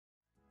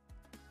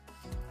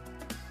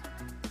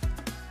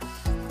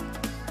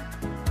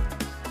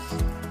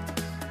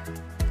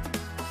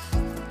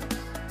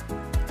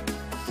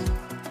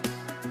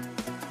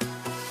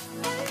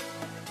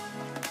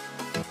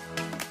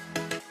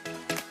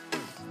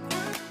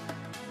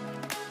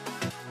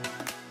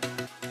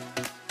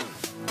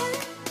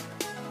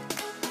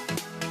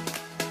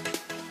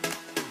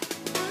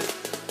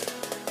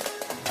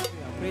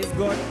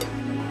God.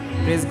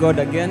 Praise God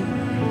again.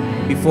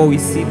 Before we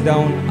sit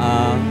down,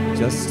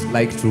 just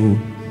like to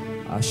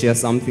share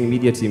something.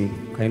 Media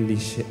team, kindly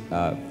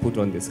put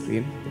on the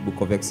screen the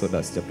book of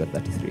Exodus chapter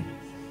 33,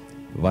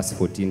 verse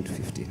 14 to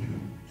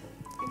 15.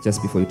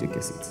 Just before you take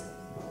your seats.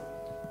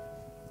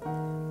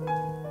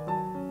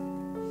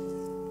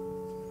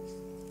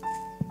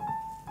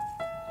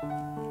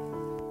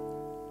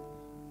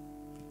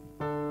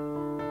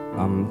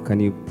 Can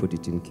you put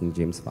it in King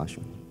James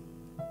Version?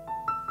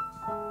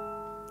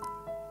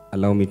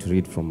 Allow me to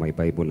read from my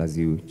Bible as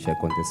you check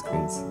on the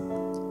screens.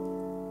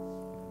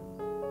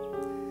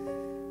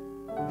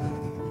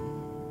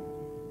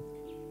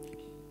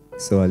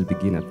 So I'll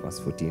begin at verse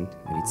 14,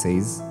 and it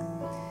says,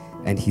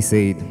 "And he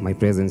said, my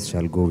presence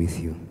shall go with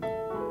you,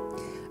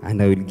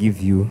 and I will give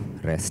you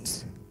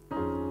rest.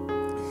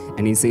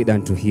 And he said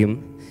unto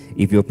him,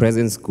 if your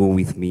presence go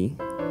with me,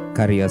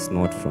 carry us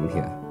not from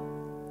here."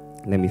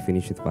 Let me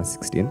finish with verse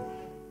 16.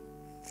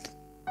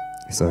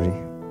 Sorry.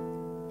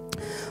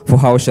 "For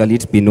how shall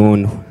it be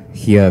known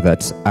here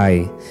that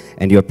I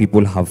and your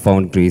people have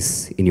found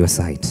grace in your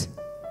sight?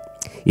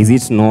 Is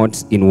it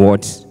not in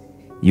what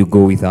you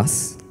go with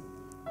us?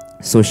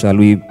 So shall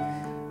we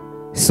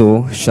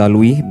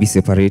be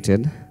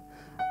separated,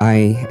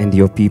 I and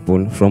your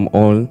people, from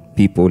all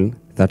people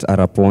that are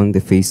upon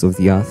the face of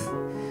the earth?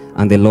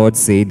 And the Lord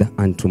said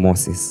unto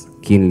Moses,"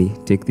 keenly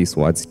take these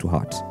words to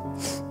heart.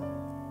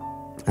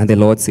 "And the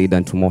Lord said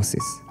unto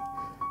Moses,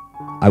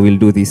 I will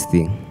do this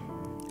thing,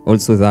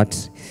 also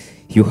that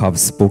you have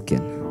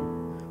spoken,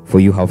 for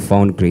you have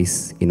found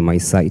grace in my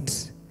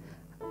sight,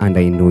 and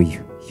I know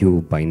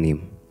you by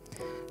name."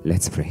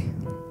 Let's pray.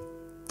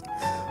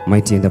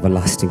 Mighty and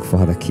everlasting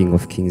Father, King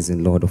of kings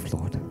and Lord of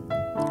lords,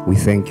 we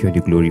thank you and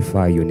we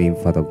glorify your name,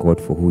 Father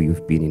God, for who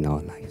you've been in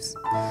our lives.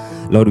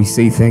 Lord, we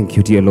say thank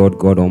you, dear Lord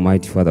God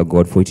Almighty, Father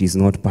God, for it is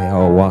not by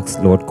our works,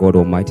 Lord God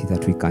Almighty,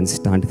 that we can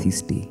stand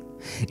this day.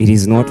 It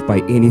is not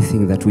by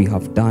anything that we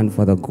have done,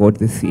 Father God,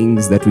 the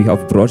things that we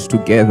have brought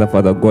together,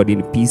 Father God,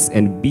 in peace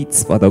and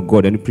bits, Father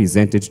God, and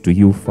presented to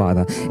you,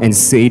 Father, and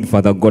said,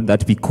 Father God,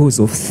 that because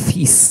of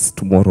this,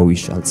 tomorrow we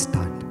shall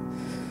stand.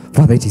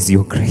 Father, it is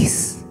your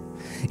grace.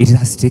 It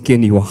has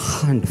taken your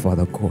hand,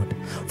 Father God,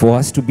 for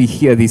us to be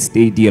here this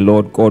day, dear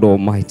Lord God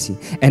Almighty.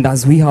 And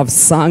as we have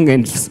sung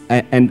and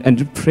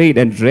prayed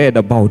and read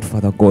about,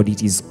 Father God,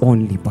 it is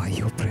only by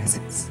your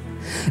presence.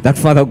 That,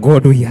 Father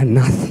God, we are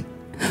nothing.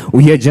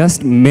 We are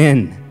just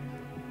men,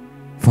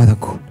 Father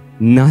God,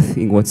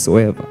 nothing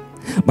whatsoever.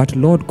 But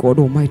Lord God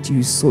Almighty,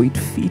 you saw it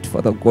fit,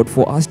 Father God,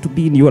 for us to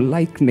be in your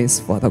likeness,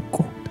 Father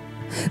God.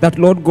 That,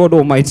 Lord God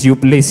Almighty, you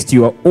placed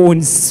your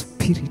own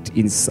spirit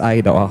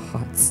inside our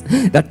hearts.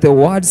 That the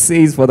word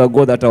says, Father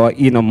God, that our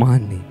inner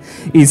man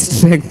is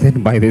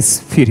strengthened by the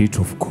Spirit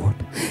of God.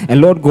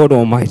 And Lord God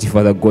Almighty,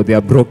 Father God, there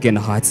are broken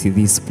hearts in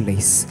this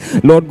place.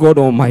 Lord God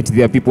Almighty,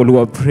 there are people who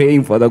are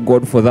praying, Father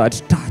God, for that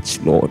touch,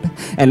 Lord.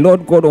 And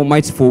Lord God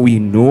Almighty, for we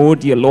know,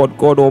 dear Lord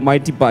God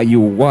Almighty, by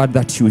your word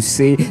that you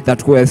say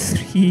that where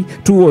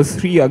two or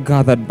three are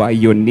gathered by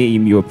your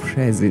name, your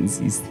presence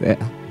is there.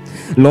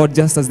 Lord,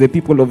 just as the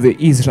people of the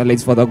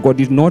Israelites, Father God,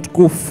 did not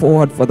go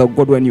forward, Father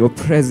God, when your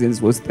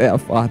presence was there,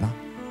 Father,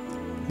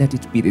 let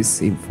it be the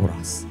same for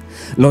us.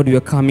 Lord, we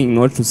are coming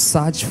not to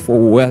search for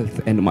wealth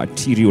and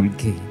material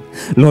gain.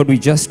 Lord, we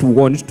just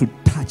want to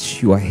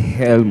touch your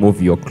helm of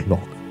your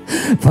clock.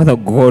 Father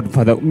God,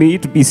 Father, may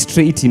it be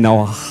straight in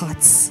our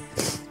hearts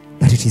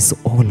that it is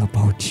all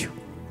about you.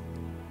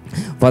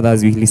 Father,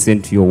 as we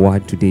listen to your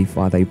word today,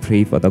 Father, I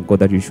pray, Father God,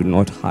 that you should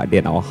not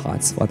harden our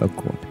hearts, Father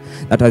God.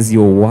 That as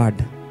your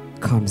word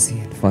comes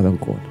in, Father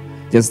God,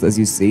 just as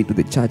you say to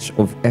the church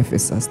of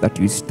Ephesus, that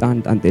you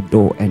stand at the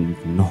door and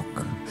knock.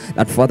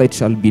 That, Father, it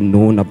shall be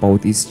known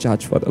about this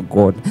church, Father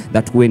God,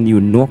 that when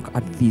you knock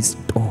at this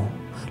door,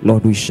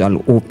 Lord, we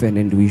shall open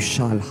and we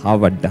shall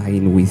have a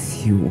dine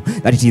with you.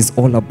 That it is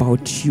all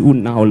about you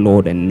now,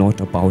 Lord, and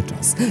not about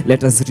us.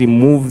 Let us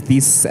remove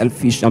this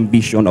selfish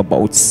ambition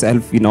about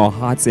self in our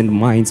hearts and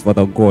minds,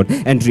 Father God,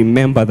 and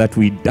remember that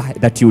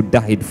you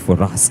died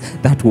for us.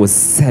 That was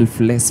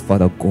selfless,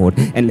 Father God,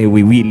 and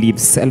we will live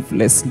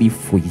selflessly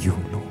for you,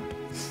 Lord.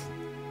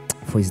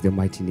 For it's the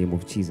mighty name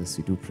of Jesus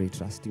we do pray,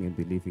 trusting and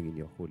believing in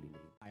your holy name.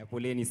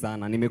 Poleni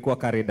sana, nimekuwa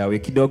carried away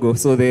kidogo.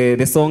 So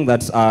the song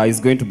that is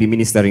going to be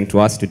ministering to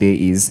us today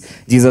is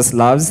Jesus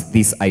Loves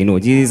This I Know.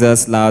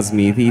 Jesus loves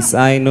me, this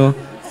I know.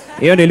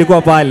 Hiyo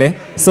nilikuwa pale.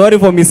 Sorry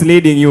for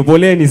misleading you.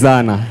 Poleni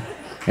sana.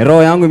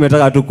 Roho yangu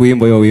imetaka tu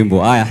kuimba hiyo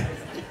wimbo. Haya.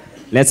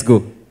 Let's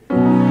go.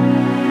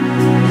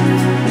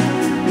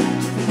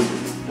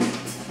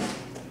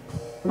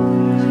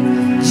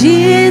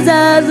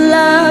 Jesus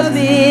loves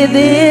me,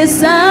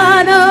 this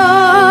I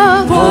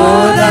know.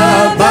 For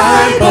the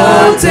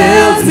Bible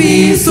tells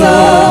me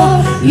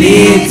so.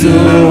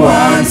 Little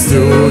ones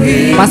to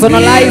him.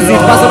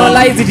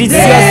 Personalize it, it's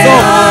your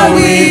song.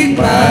 Weak,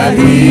 but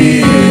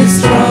he is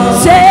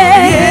strong.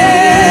 Say,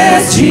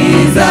 yes,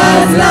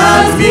 Jesus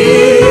loves me.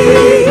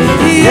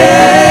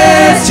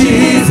 Yes,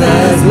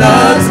 Jesus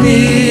loves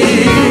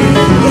me.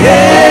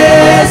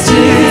 Yes,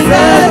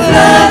 Jesus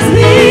loves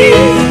me.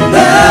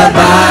 The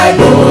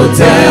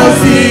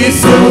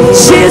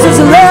Jesus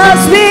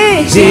loves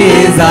me.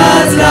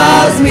 Jesus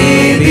loves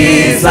me,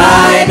 this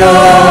I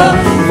know,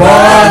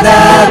 for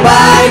the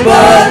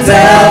Bible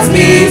tells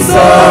me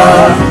so.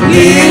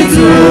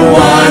 Little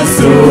ones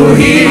to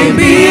Him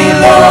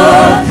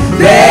belong.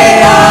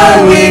 They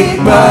are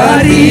weak,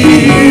 but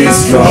He is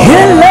strong. He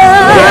loves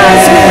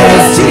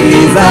Yes,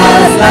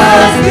 Jesus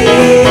loves me.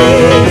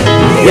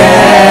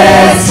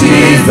 Yes,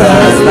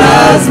 Jesus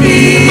loves me.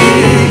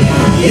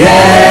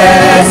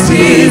 Yes,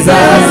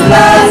 Jesus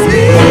loves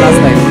me. Last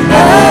time.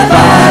 The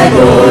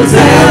Bible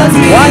tells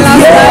me One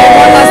last so. time.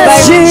 One last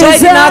time. Show it in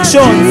Jesus.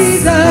 actions.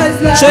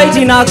 Jesus loves Show it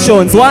in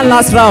actions. One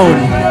last round.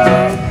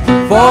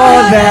 For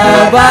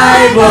the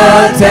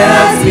Bible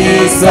tells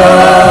me so.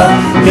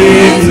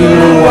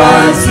 Little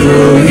ones to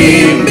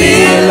Him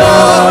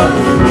belong.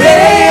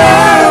 They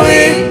are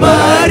weak,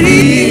 but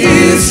He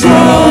is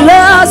strong.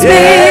 Loves me.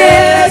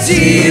 Yes,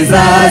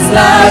 Jesus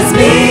loves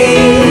me.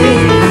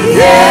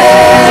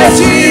 Yes,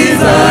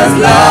 Jesus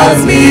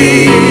loves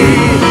me.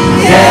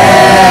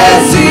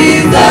 Yes,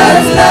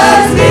 Jesus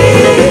loves me.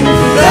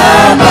 The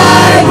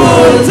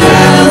Bible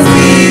tells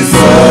me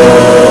so.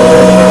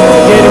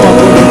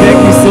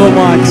 Thank you so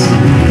much.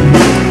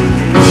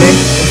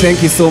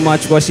 Thank you so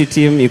much, worship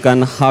team. You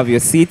can have your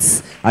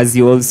seats as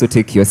you also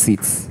take your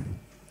seats.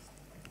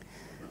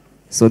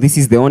 So this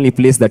is the only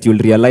place that you'll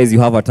realize you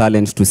have a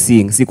talent to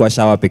sing. Si kwa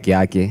shower peke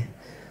yake.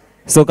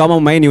 So kama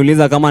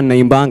umeniuliza kama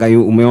ninaimbanga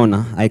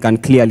umeona, I can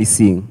clearly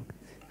sing.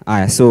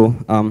 So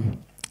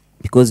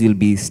because we'll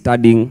be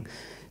studying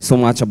so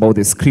much about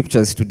the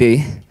scriptures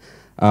today,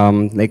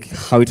 like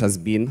how it has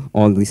been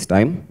all this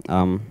time,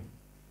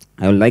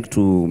 I would like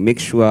to make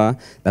sure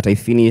that I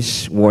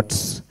finish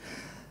what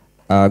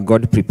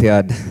God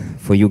prepared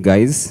for you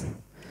guys.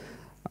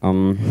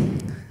 And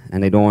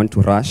I don't want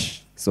to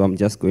rush, so I'm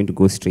just going to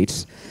go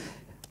straight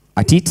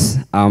at it.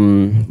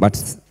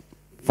 But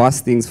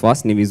first things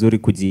first, ni vizuri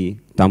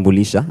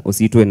kujitambulisha,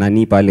 usitwe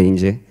nani pale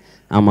nje,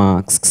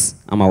 ama kss,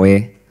 ama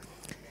we.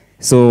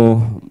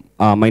 So,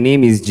 my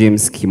name is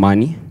James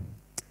Kimani,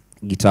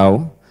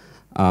 Gitao,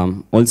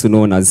 also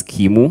known as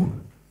Kimu.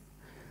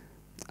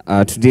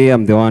 Today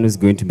I'm the one who's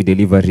going to be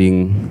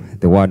delivering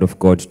the word of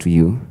God to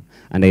you,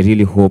 and I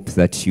really hope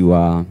that you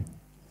are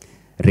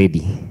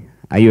ready.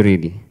 Are you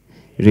ready?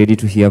 Ready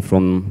to hear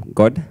from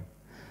God?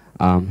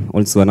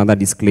 Also another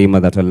disclaimer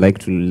that I'd like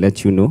to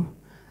let you know.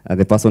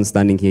 The person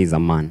standing here is a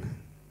man.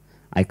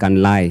 I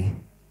can lie.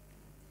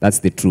 That's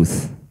the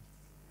truth.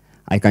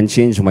 I can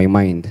change my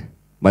mind.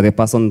 But the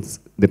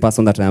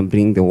person that I am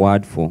bringing the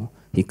word for,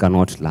 he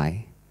cannot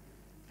lie.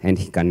 And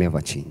he can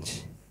never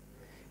change.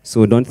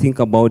 So don't think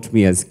about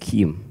me as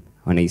Kim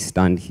when I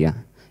stand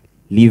here.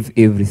 Leave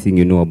everything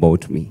you know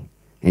about me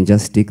and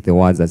just take the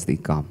words as they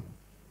come.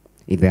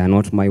 If they are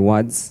not my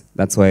words,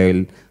 that's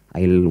why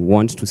I'll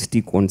want to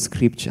stick on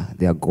scripture.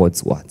 They are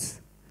God's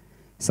words.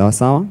 Sawa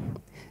sawa?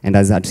 And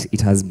as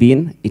it has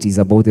been, it is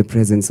about the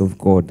presence of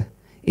God.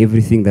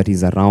 Everything that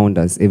is around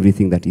us,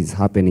 everything that is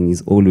happening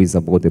is always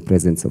about the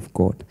presence of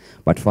God.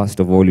 But first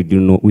of all,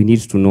 we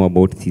need to know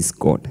about this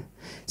God.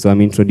 So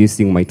I'm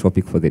introducing my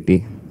topic for the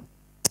day.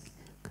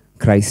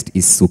 Christ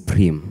is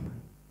supreme.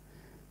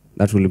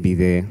 That will be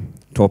the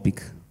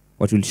topic,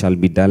 what we shall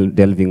be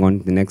delving on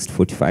the next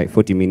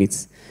 40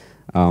 minutes.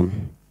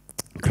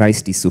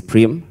 Christ is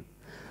supreme.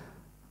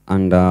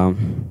 And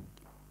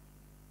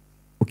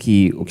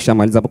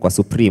ukishamaliza hapo kwa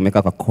supreme,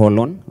 eka kwa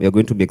colon, we are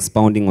going to be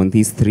expounding on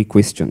these 3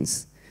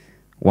 questions.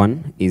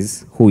 One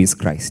is, who is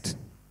Christ?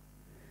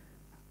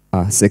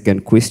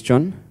 Second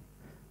question,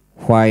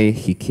 why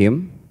he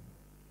came?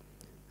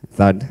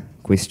 Third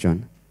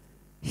question,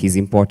 his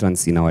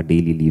importance in our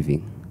daily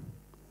living.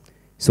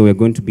 So we're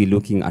going to be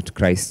looking at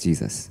Christ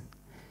Jesus.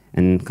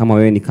 And kama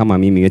wewe ni kama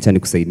mimi, wacha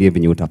nikusaidie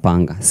venye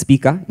utapanga.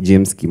 Speaker,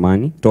 James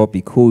Kimani.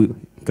 Topic, who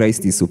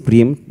Christ is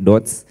supreme,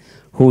 dots.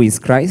 Who is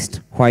Christ,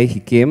 why he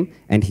came,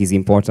 and his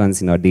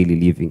importance in our daily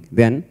living.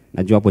 Then,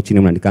 najua hapo chini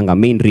mnaandikanga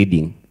main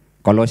reading,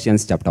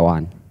 Colossians chapter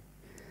 1,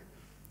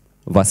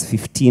 verse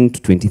 15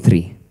 to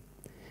 23.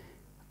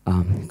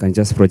 You can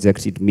just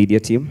project it, media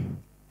team.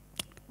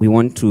 We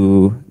want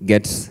to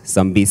get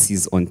some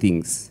bases on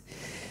things.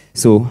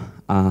 So,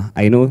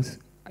 I know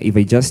if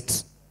I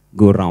just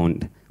go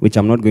around, which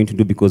I'm not going to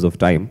do because of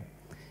time,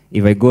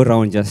 if I go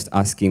around just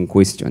asking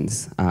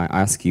questions,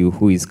 ask you,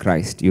 who is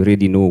Christ? You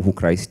already know who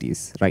Christ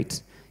is,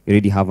 right? You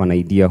already have an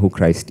idea who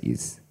Christ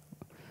is.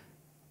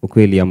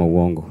 Ukweli ama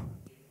uongo?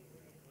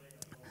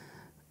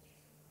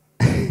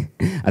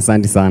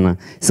 Asante sana.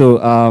 So,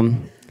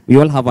 we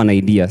all have an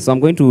idea. So I'm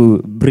going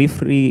to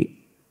briefly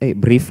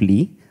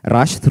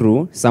rush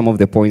through some of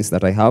the points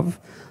that I have.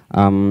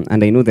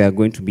 And I know there are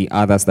going to be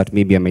others that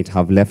maybe I might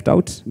have left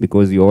out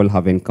because you all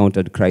have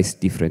encountered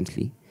Christ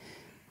differently.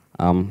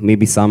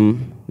 Maybe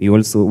some we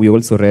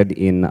also read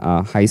in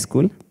high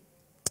school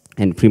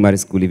and primary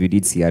school. If you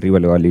did CRE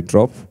wale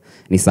drop,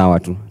 ni sawa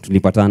tu,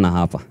 tulipatana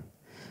hapa.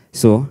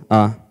 So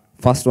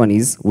first one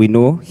is, we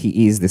know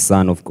he is the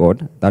Son of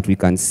God, that we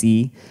can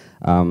see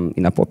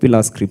in a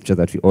popular scripture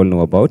that we all know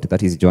about,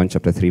 that is John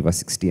chapter 3 verse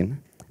 16.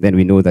 Then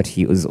we know that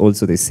he is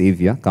also the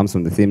Savior, comes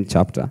from the same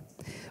chapter,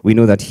 We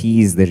know that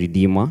he is the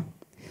Redeemer.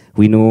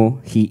 We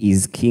know he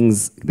is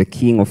the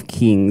King of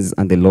Kings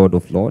and the Lord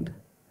of Lords.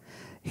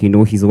 We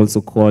know he's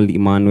also called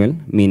Emmanuel,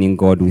 meaning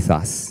God with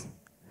us.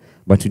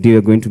 But today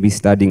we're going to be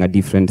studying a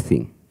different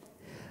thing.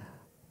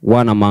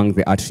 One among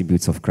the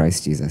attributes of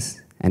Christ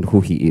Jesus and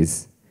who he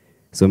is.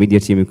 So media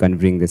team, you can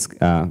bring the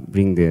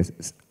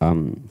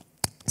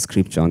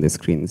scripture on the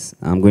screens.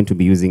 I'm going to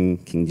be using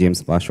King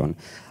James Version.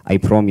 I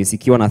promise,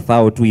 ikiwa na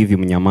thao tu hivi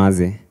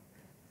mnyamaze,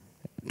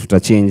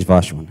 change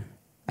version.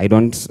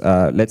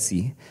 Let's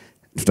see.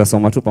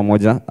 Tutasoma tu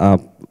pamoja.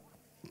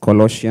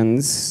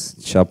 Colossians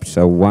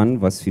chapter 1,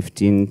 verse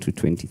 15 to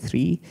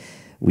 23.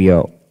 We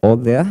are all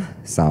there.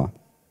 Sawa.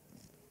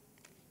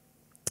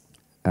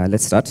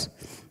 Let's start.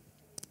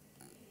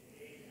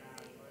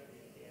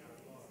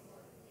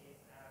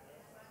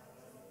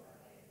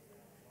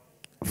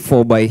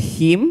 For by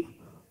him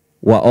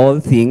were all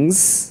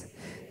things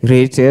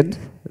created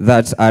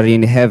that are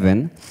in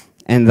heaven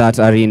and that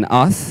are in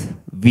earth,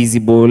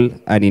 visible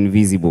and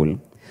invisible,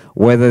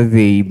 whether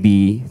they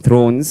be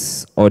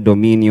thrones or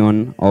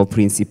dominion or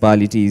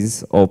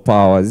principalities or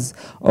powers,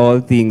 all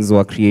things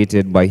were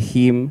created by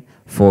him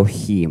for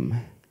him.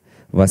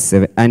 Verse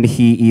 7, and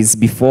he is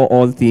before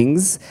all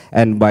things,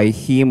 and by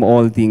him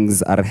all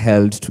things are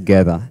held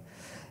together.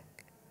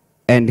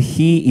 And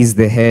he is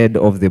the head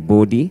of the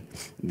body,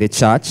 the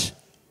church,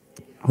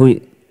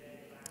 who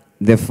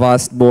the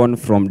firstborn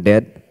from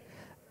dead,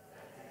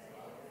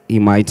 he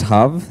might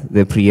have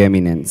the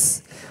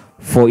preeminence.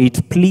 For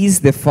it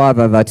pleased the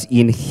Father that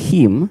in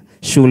him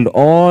should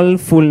all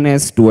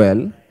fullness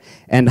dwell,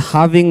 and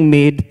having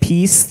made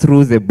peace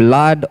through the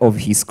blood of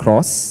his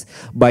cross,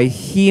 by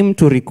him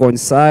to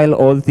reconcile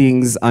all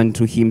things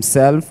unto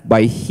himself,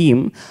 by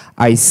him,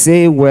 I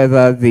say,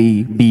 whether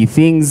they be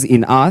things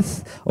in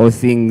earth or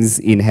things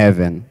in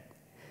heaven.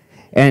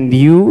 And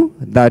you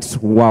that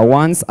were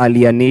once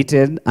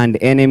alienated and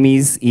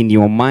enemies in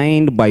your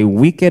mind by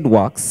wicked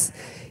works,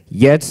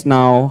 yet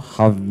now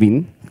have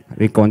been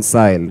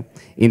reconciled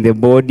in the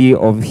body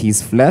of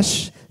his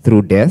flesh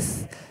through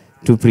death,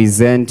 to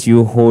present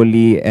you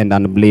holy and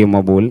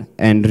unblameable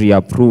and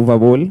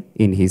reprovable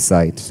in his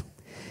sight.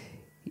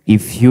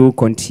 If you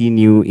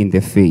continue in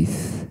the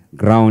faith,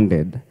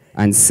 grounded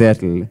and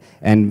settled,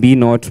 and be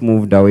not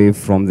moved away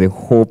from the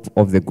hope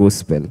of the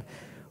gospel,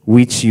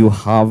 which you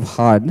have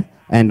heard,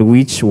 and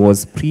which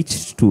was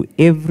preached to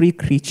every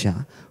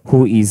creature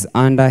who is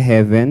under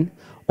heaven,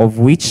 of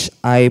which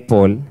I,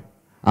 Paul,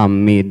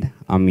 am made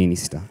a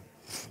minister.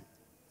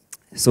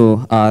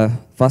 So,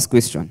 first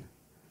question.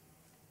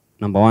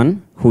 Number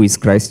one, who is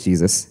Christ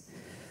Jesus?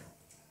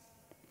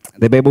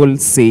 The Bible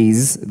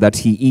says that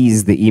he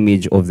is the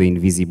image of the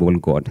invisible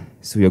God.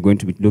 So we are going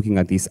to be looking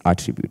at this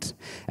attribute.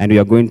 And we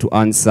are going to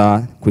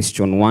answer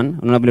question 1.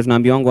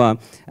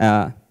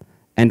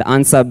 And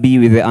answer B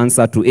with the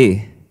answer to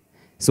A.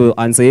 So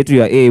answer A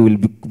to A will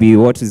be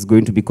what is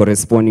going to be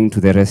corresponding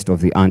to the rest of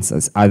the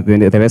answers,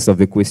 the rest of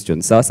the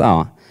questions.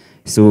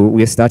 So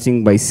we are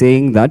starting by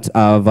saying that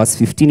verse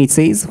 15, it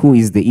says, who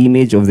is the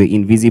image of the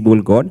invisible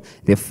God,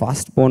 the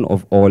firstborn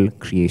of all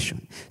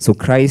creation. So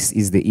Christ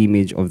is the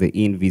image of the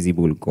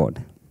invisible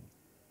God.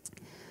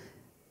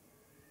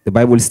 The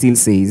Bible still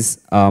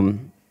says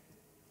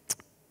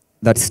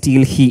that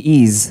still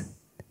he is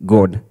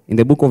God. In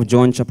the book of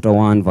John chapter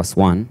 1, verse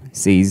 1,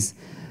 says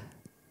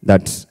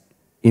that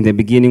in the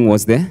beginning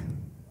was there,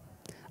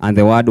 and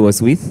the Word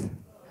was with,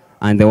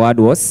 and the Word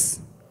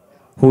was,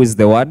 who is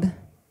the Word?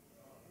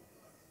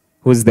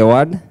 Who's the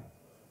Word?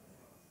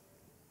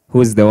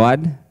 Who's the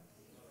Word?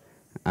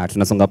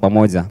 Tunasonga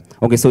pamoja.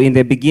 Okay, so in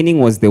the beginning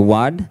was the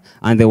Word,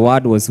 and the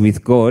Word was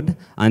with God,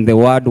 and the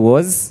Word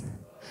was,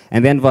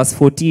 and then verse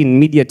 14,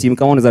 media team,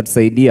 kama unaweza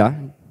tusaidia.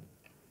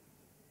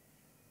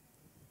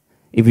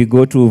 If we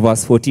go to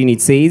verse 14,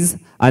 it says,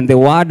 and the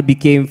Word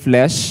became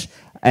flesh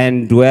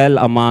and dwell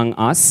among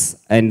us,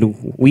 and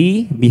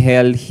we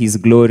beheld his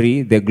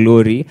glory, the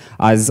glory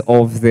as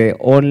of the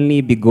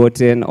only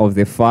begotten of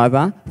the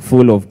Father,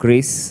 full of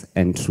grace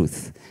and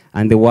truth.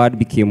 And the Word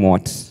became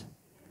what?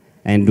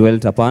 And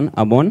dwelt upon.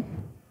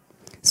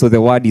 So the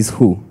Word is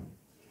who?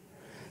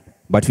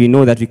 But we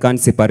know that we can't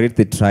separate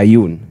the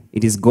triune.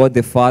 It is God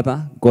the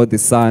Father, God the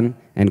Son,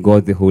 and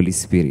God the Holy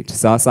Spirit.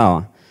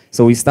 Sawa.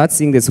 So we start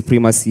seeing the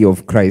supremacy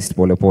of Christ,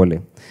 pole pole.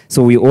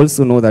 So we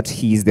also know that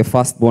he is the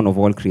firstborn of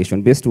all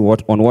creation. Based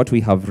on what we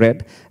have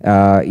read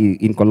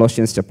in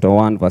Colossians chapter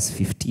 1, verse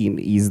 15,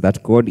 is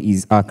that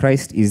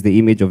Christ is the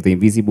image of the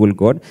invisible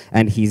God,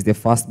 and he is the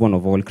firstborn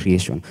of all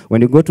creation.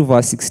 When you go to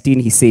verse 16,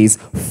 he says,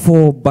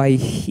 for by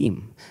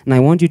him. And I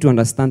want you to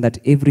understand that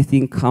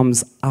everything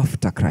comes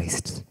after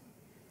Christ.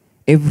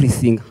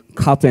 Everything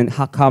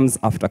comes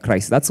after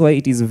Christ. That's why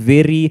it is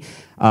very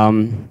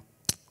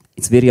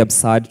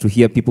absurd to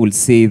hear people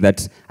say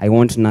that I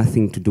want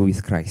nothing to do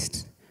with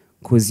Christ,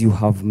 because you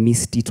have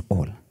missed it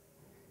all.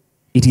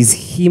 It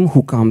is him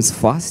who comes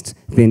first,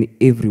 then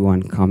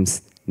everyone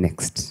comes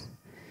next.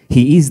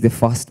 He is the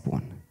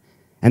firstborn.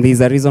 And there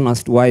is a reason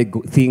as to why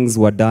things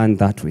were done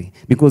that way.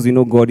 Because we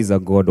know God is a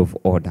God of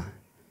order.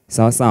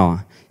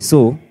 Sawa.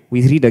 So,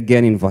 we read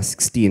again in verse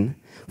 16,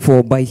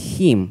 for by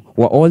him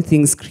were all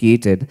things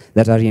created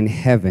that are in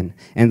heaven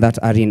and that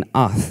are in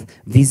earth,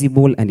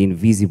 visible and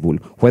invisible,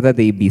 whether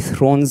they be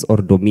thrones or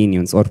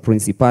dominions or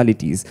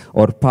principalities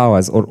or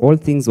powers, or all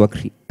things were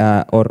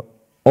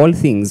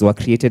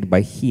created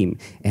by him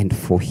and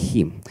for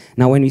him.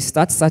 Now, when we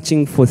start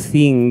searching for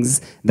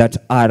things that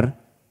are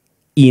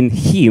in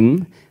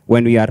him,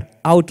 when we are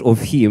out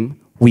of him,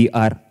 we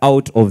are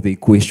out of the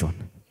equation.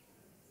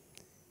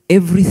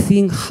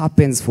 Everything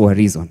happens for a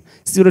reason.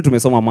 Still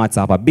tumesoma maths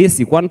hapa.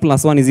 Basic, 1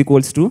 plus 1 is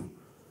equals to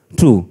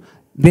 2.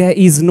 There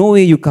is no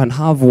way you can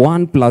have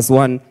 1 plus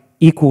 1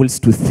 equals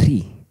to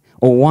 3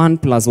 or 1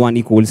 plus 1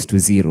 equals to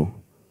 0.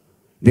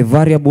 The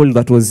variable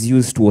that was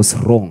used was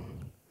wrong.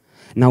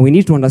 Now we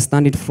need to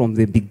understand it from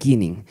the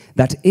beginning,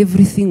 that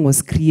everything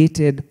was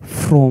created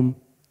from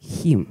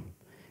him.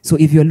 So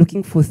if you're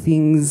looking for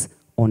things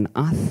on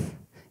earth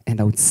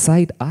and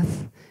outside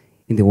earth,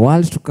 in the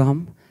world to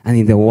come and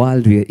in the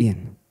world we are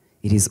in,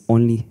 it is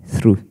only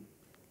through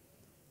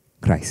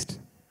Christ.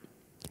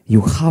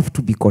 You have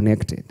to be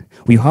connected.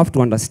 We have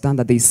to understand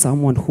that there is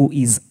someone who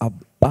is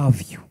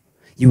above you.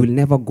 You will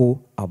never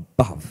go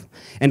above.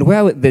 And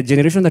where the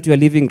generation that you are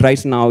living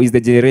right now is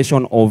the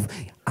generation of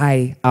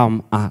I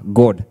am a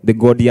God. The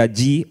God, yeah,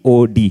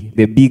 G-O-D,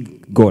 the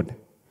big God.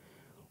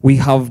 We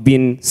have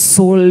been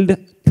sold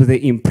to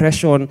the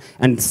impression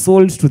and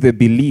sold to the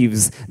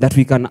beliefs that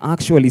we can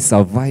actually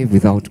survive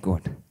without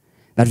God.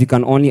 That we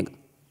can only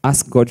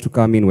ask God to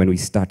come in when we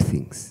start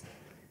things.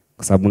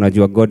 Kwa sababu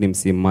unajua God ni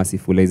msi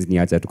merciful, hawezi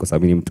niacha tu kwa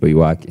sababu ni mtoi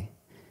wake.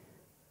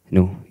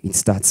 No, it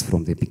starts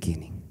from the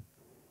beginning.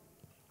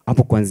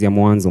 Hapo kuanzia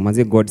mwanzo,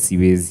 manze God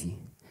siwezi.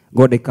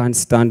 God, I can't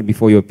stand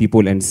before your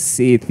people and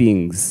say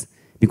things,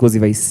 because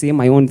if I say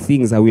my own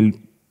things, I will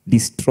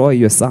destroy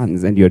your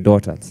sons and your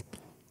daughters.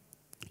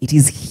 It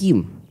is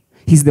him.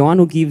 He's the one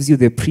who gives you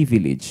the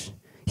privilege.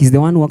 He's the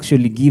one who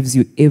actually gives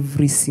you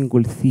every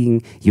single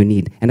thing you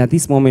need. And at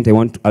this moment,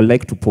 I'd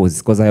like to pause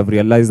because I have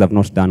realized I've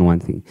not done one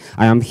thing.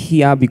 I am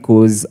here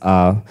because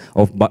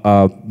of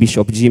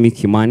Bishop Jimmy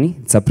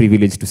Kimani. It's a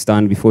privilege to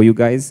stand before you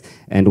guys.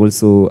 And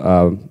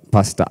also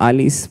Pastor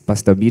Alice,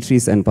 Pastor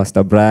Beatrice, and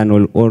Pastor Brian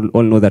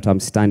all know that I'm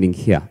standing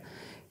here.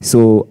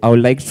 So I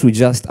would like to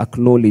just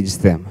acknowledge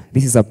them.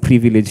 This is a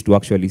privilege to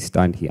actually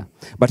stand here.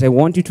 But I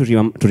want you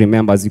to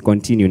remember as we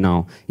continue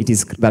now, it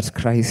is that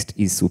Christ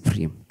is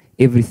supreme.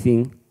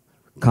 Everything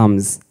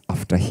comes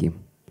after him.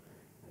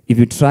 If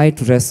you try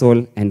to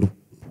wrestle and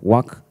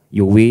work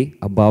your way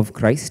above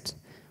Christ,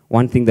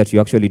 one thing that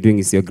you're actually doing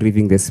is you're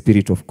grieving the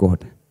Spirit of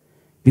God.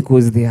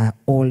 Because they are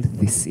all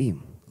the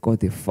same. God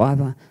the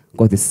Father,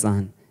 God the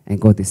Son,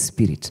 and God the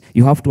Spirit.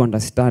 You have to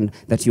understand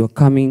that you're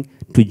coming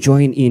to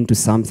join into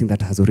something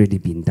that has already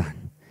been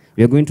done.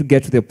 We are going to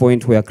get to the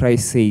point where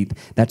Christ said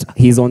that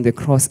he's on the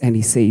cross and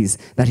he says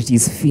that it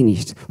is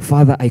finished.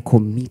 Father, I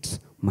commit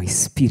my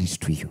spirit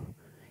to you.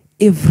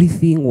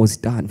 Everything was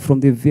done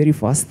from the very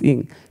first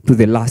thing to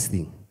the last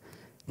thing.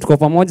 Tuko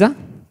pamoja?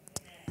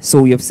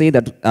 So we have said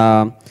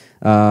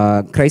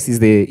that Christ is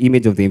the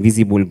image of the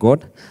invisible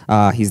God.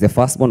 He's the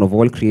firstborn of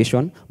all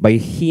creation. By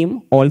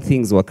him, all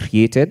things were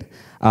created.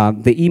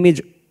 The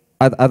image,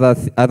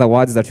 other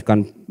words that you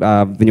can,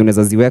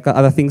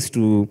 other things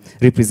to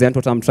represent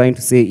what I'm trying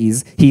to say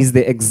is, he is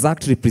the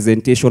exact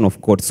representation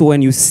of God. So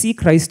when you see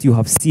Christ, you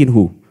have seen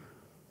who?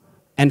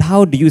 And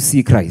how do you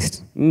see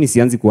Christ? Mimi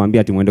sianzi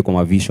kuambia ati mwende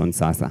kwa vision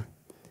sasa.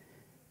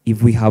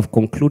 If we have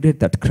concluded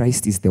that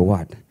Christ is the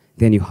word,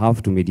 then you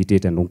have to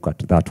meditate and look at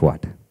that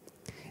word.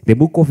 The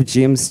book of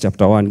James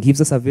chapter 1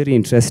 gives us a very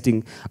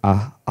interesting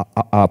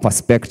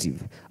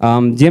perspective.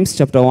 James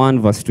chapter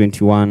 1 verse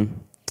 21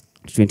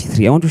 to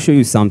 23. I want to show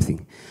you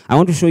something. I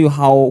want to show you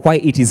why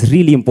it is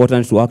really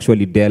important to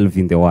actually delve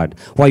in the word.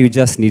 Why you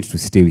just need to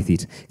stay with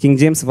it. King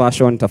James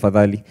version,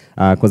 tafadhali,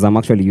 because I'm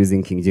actually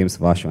using King James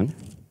version.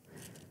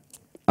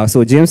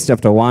 So James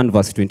chapter 1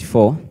 verse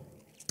 24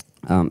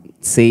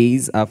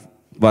 says,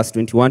 verse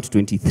 21 to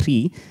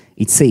 23,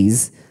 it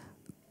says,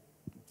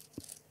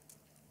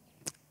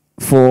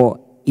 for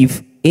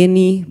if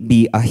any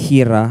be a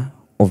hearer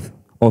of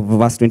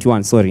verse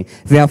 21, sorry,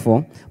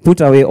 therefore put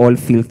away all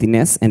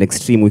filthiness and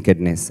extreme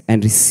wickedness,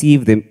 and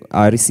receive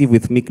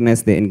with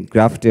meekness the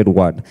engrafted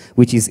word,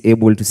 which is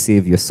able to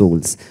save your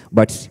souls.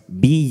 But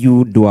be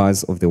you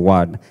doers of the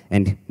word,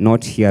 and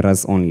not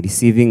hearers only,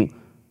 deceiving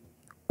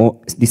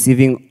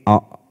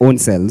our own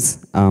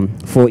selves.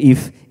 For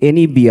if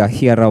any be a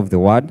hearer of the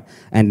word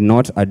and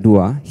not a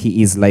doer,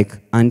 he is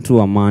like unto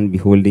a man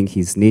beholding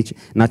his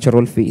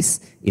natural face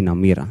in a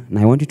mirror.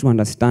 Now I want you to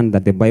understand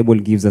that the Bible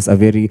gives us a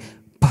very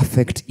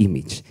perfect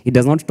image. It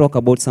does not talk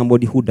about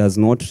somebody who does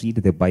not read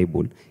the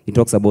Bible. It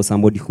talks about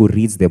somebody who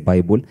reads the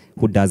Bible,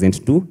 who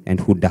doesn't do, and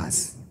who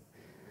does.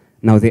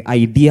 Now the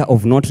idea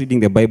of not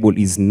reading the Bible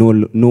is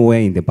nowhere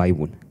in the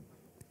Bible.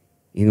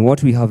 In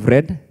what we have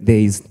read, there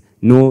is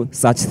no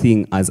such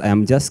thing as I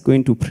am just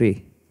going to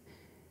pray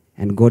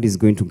and God is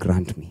going to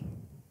grant me.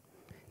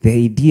 The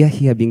idea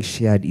here being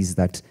shared is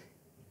that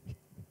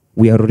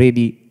we are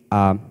already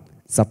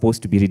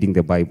supposed to be reading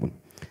the Bible.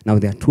 Now,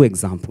 there are two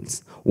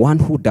examples, one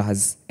who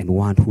does and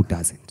one who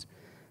doesn't.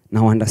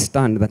 Now,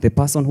 understand that the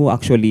person who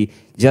actually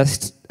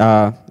just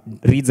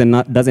reads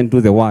and doesn't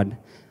do the word,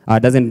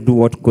 doesn't do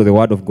what the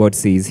word of God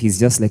says, he's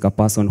just like a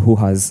person who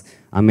has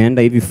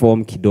ameenda hivi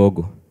form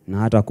kidogo na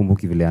hata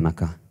akumbuki vile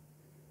anakaa.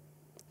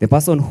 The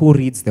person who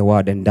reads the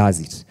word and does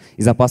it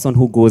is a person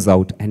who goes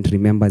out and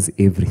remembers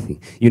everything.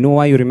 You know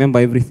why you remember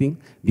everything?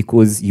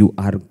 Because you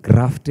are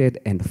grafted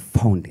and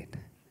founded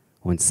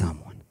on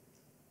someone.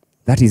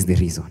 That is the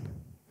reason.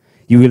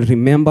 You will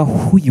remember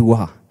who you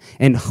are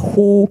and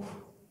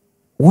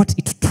what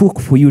it took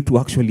for you to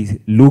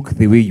actually look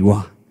the way you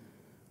are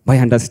by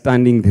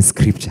understanding the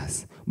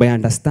scriptures, by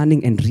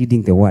understanding and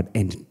reading the word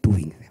and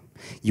doing them.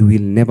 You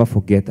will never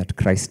forget that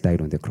Christ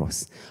died on the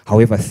cross,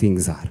 however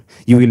things are.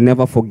 You will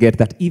never forget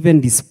that even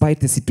despite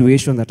the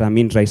situation that I'm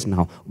in right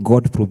now,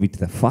 God proved it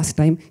the first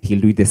time, he'll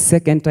do it the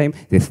second time,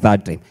 the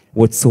third time.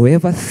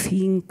 Whatsoever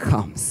thing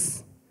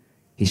comes,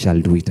 he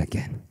shall do it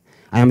again.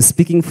 I'm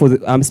speaking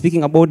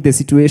about the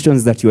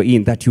situations that you're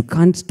in, that you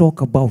can't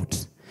talk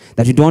about,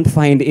 that you don't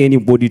find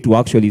anybody to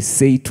actually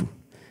say to.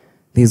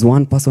 There's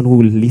one person who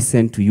will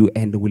listen to you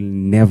and will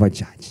never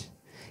judge.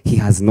 He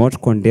has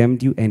not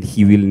condemned you and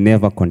he will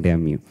never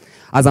condemn you.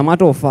 As a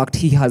matter of fact,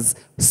 he has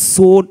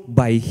sowed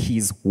by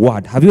his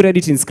word. Have you read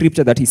it in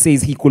scripture that he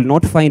says he could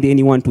not find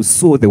anyone to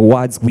sow the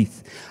words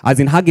with? As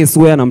in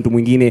hageswear na mtu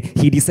mwingine,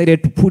 he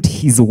decided to put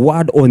his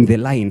word on the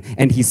line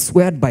and he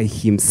swore by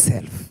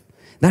himself.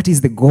 That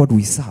is the God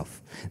we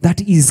serve.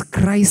 That is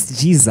Christ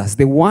Jesus,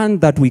 the one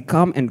that we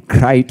come and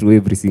cry to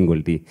every single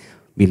day.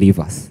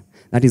 Believers.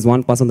 That is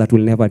one person that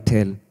will never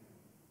tell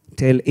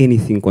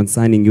anything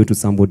concerning you to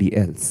somebody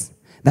else.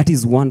 That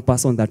is one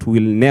person that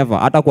will never,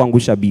 hata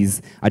kuangusha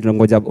biz,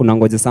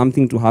 unangoja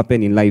something to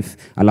happen in life,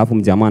 alafu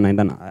mjamaa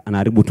anaenda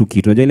anaharibu tu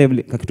kitu. Unajua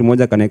ile kitu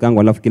moja kanaekangu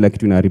alafu kila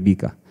kitu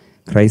inaharibika.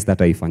 Christ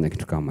hataifanya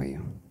kitu kama hiyo.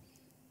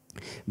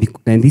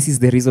 And this is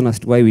the reason as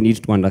to why we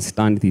need to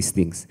understand these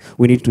things.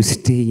 We need to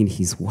stay in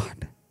his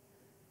word.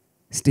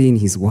 Stay in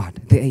his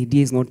word. The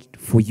idea is not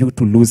for you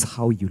to lose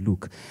how you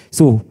look.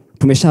 So,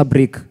 tumesha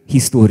break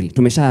history.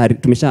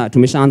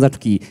 Tumeshaanza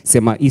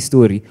tukisema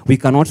history. We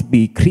cannot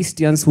be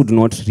Christians who do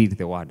not read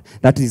the word.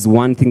 That is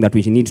one thing that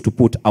we need to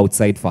put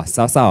outside first.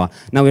 Sawa.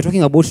 Now we're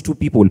talking about two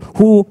people.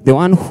 The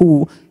one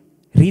who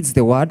reads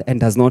the word and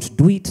does not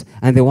do it,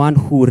 and the one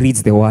who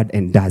reads the word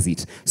and does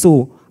it.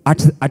 So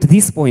at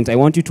this point, I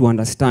want you to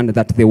understand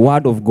that the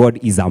word of God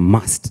is a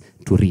must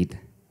to read.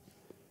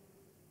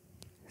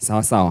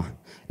 Sawa.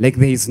 Like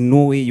there is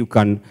no way you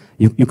can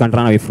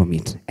run away from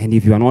it. And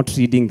if you are not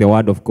reading the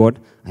word of God,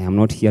 I am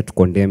not here to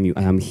condemn you.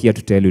 I am here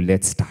to tell you,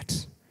 let's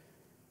start.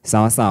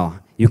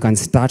 Sawa. You can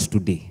start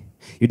today.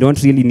 You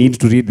don't really need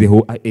to read the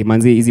whole,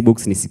 manze, easy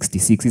books ni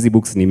 66, easy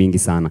books ni mingi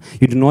sana.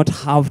 You do not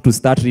have to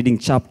start reading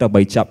chapter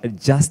by chapter.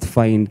 Just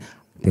find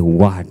the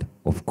word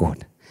of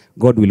God.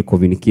 God will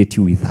communicate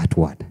you with that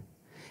word.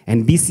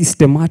 And be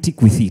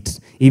systematic with it.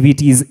 If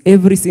it is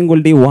every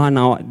single day 1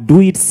 hour, do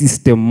it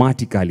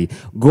systematically.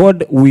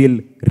 God will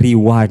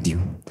reward you.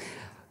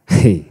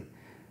 Hey,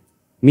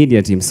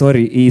 media team,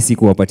 sorry, hii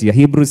sikuwapatia.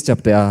 Hebrews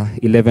chapter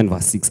 11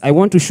 verse 6. I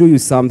want to show you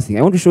something.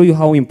 I want to show you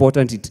how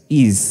important it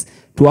is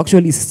to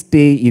actually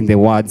stay in the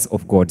words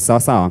of God.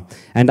 Sawa.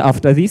 And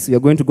after this, we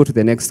are going to go to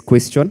the next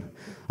question.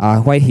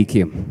 Why he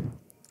came.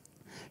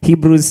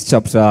 Hebrews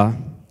chapter...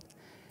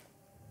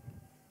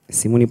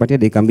 Simunipatia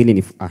dakika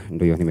mbili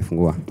ndio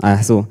nimefungua.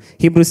 So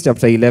Hebrews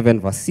chapter 11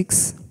 verse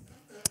 6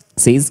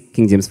 says,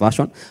 King James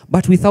Version,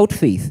 but without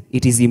faith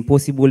it is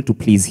impossible to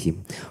please him.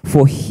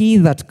 For he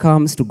that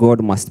comes to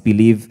God must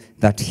believe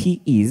that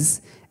he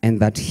is, and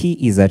that he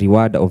is a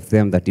rewarder of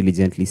them that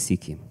diligently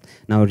seek him.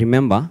 Now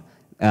remember,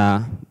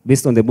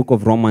 based on the book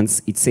of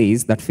Romans, it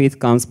says that faith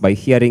comes by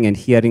hearing, and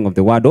hearing of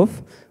the word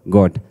of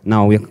God.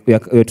 Now,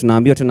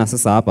 tunaambiwa tena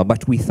sasa hapa,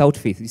 but without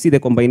faith, you see the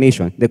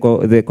combination,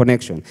 the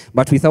connection.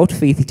 But without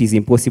faith, it is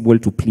impossible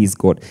to please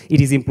God. It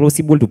is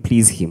impossible to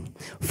please him.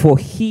 For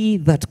he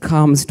that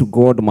comes to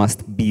God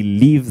must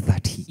believe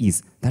that he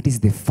is. That is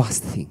the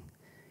first thing.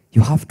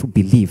 You have to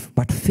believe.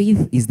 But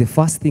faith is the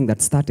first thing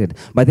that started.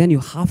 But then you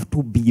have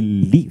to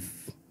believe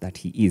that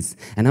he is.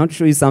 And I want to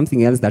show you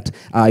something else that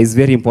is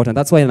very important.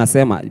 That's why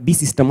anasema, be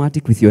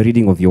systematic with your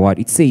reading of your word.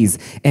 It says,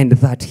 and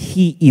that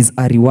he is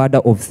a rewarder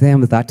of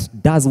them that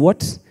does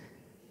what?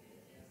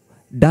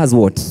 Does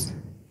what?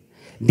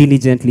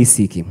 Diligently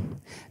seek him.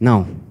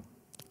 Now,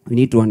 we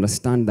need to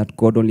understand that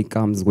God only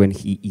comes when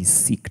he is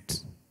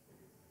seeked.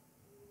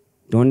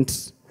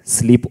 Don't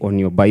sleep on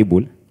your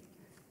Bible.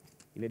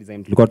 Ile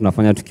design tulikuwa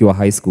tunafanya tukiwa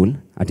high school,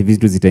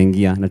 activities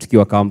zitaingia na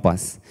tukiwa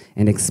campus,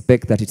 and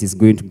expect that it is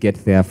going to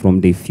get there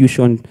from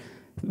diffusion,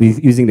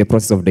 using the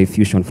process of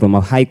diffusion, from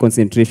a high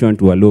concentration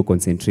to a low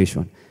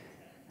concentration.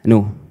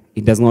 No,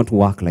 it does not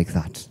work like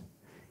that.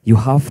 You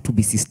have to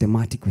be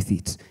systematic with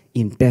it,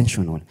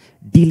 intentional,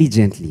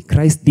 diligently.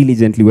 Christ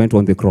diligently went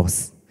on the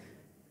cross.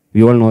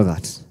 We all know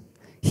that.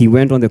 He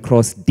went on the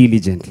cross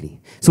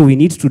diligently. So we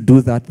need to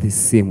do that the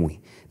same way.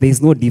 There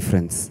is no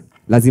difference.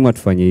 Lazima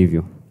tufanye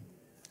hivyo.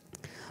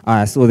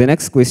 So the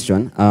next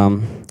question,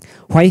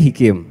 why he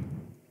came?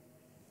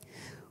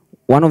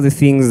 one of the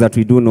things that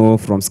we do know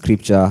from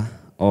scripture,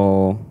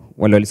 or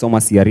well,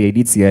 walisoma CRE, I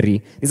did CRE.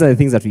 These are the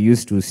things that we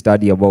used to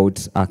study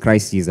about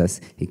Christ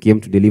Jesus. He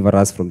came to deliver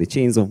us from the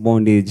chains of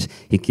bondage.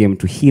 He came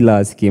to heal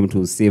us. He came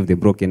to save the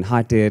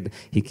brokenhearted.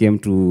 He came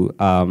to,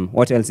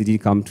 what else did he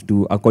come to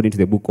do according to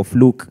the book of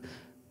Luke?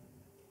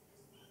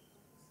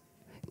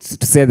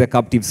 To set the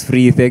captives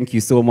free. Thank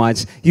you so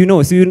much. You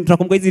know, so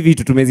tunakumbuka hizi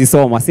vitu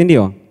tumezisoma, si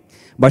ndio?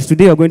 But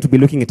today we're going to be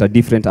looking at a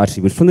different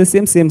attribute. From the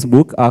same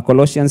book,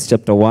 Colossians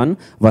chapter 1,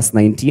 verse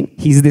 19.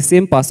 He's the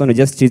same person,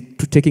 just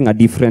taking a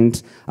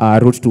different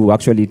route to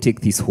actually take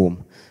this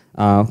home.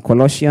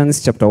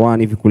 Colossians chapter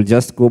 1, if you could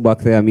just go back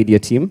there, media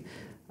team,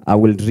 I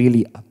will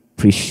really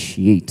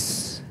appreciate.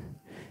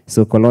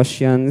 So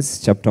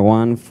Colossians chapter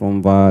 1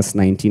 from verse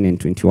 19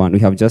 and 21. We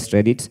have just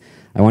read it.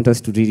 I want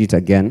us to read it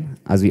again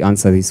as we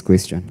answer this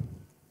question.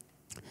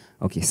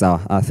 Okay, so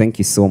thank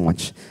you so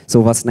much.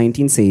 So verse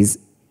 19 says,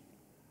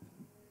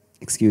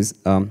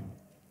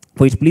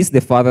 for it pleased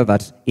the Father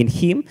that in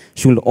him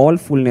should all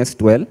fullness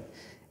dwell,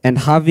 and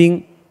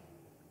having,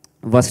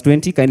 verse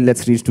 20, kindly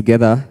let's read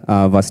together,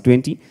 verse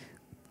 20,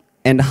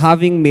 and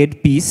having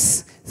made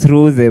peace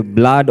through the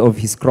blood of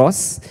his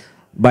cross,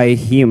 by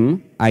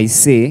him I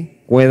say,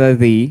 whether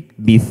they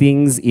be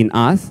things in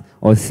earth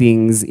or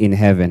things in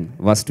heaven.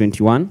 Verse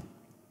 21,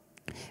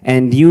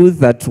 and you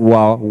that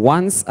were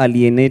once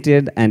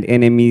alienated and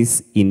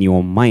enemies in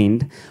your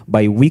mind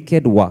by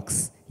wicked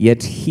works,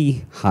 yet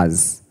he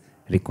has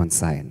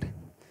reconciled.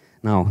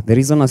 Now, the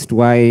reason as to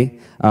why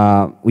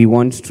we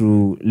want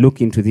to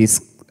look into this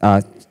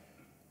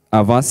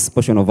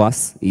portion of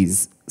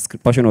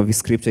this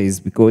scripture is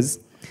because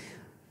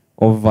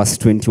of verse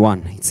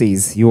 21. It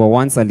says, you were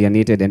once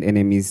alienated and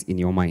enemies in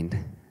your mind.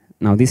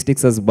 Now, this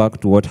takes us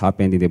back to what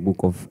happened in the book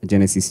of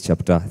Genesis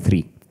chapter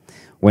 3,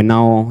 when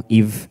now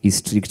Eve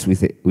is tricked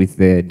with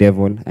the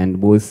devil,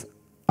 and both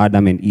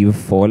Adam and Eve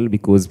fall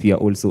because pia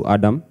also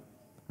Adam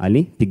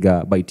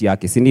alipiga bite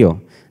yake, si ndio?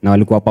 Na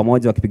walikuwa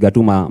pamoja wakipiga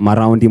tu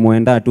maraundi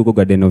muenda tu kwa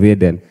Garden of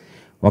Eden.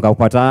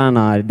 Wakapatana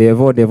na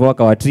Devo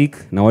akawatrick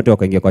na wote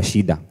wakaingia kwa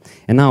shida.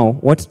 And now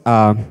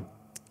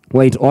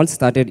where it all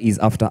started is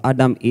after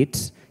Adam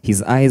ate,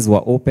 his eyes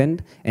were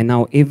opened, and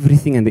now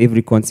everything and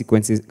every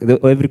consequence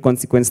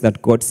that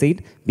God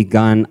said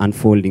began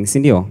unfolding, si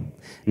ndio?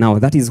 Now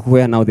that is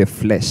where now the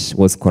flesh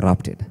was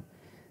corrupted.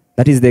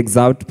 That is the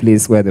exact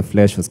place where the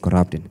flesh was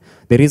corrupted.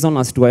 The reason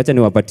as to acha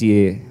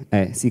niwapatie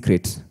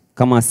secret.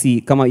 Kama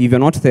if you're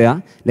not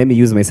there, let me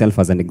use myself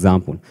as an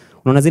example.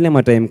 Unaona zile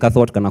matime ka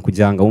thought kana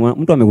kujanga,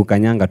 mtu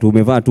amekukanyanga tu,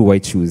 umevaa tu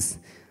white shoes.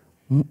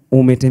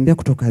 Umetembea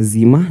kutoka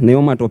zima, na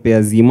hiyo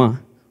matopea zima,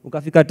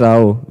 ukafika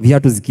tao,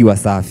 viatu zikiwa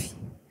safi.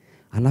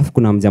 Alafu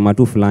kuna mjamaa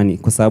tu fulani,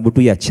 kwa sababu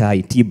tu ya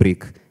chai, tea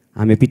break,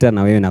 amepita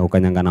na wewe na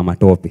kukanyanga na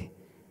matope.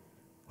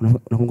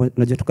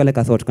 Unajua tukale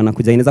ka thought kana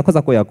kuja, inaweza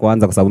kosa kwa ya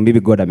kwanza kwa sababu maybe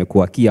God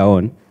amekuwa kia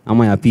on,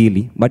 ama ya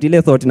pili, but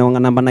ile thought inaonga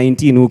namba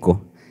 19 huko,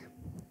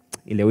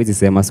 ile wezi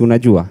sema, si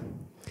unajua.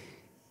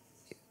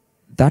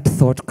 That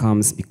thought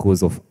comes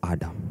because of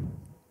Adam.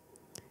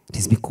 It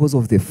is because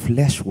of the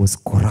flesh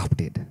was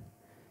corrupted,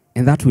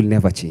 and that will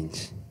never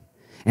change.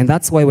 And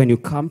that's why when you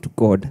come to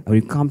God, or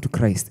you come to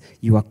Christ,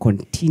 you are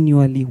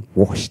continually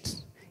washed.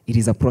 It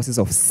is a process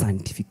of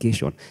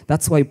sanctification.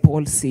 That's why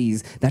Paul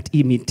says that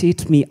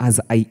imitate me as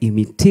I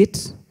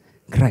imitate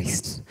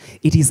Christ.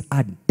 It is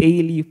a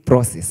daily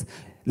process.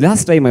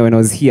 Last time when I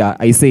was here,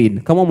 I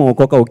said, kama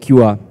umeokoka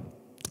ukiwa,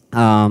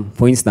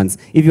 for instance,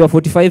 if you are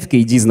 45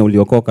 kgs na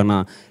uliokoka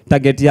na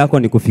target yako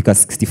ni kufika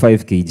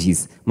 65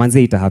 kgs,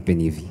 manze ita happen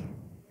hivi.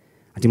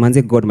 Ati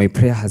manze, God, my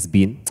prayer has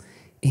been,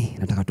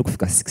 nataka tu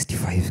kufika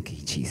 65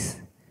 kgs.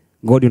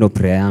 God, you know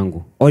prayer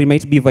yangu. Or it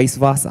might be vice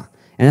versa.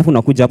 And if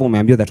unakuja hapa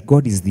umeambiwa that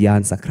God is the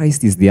answer,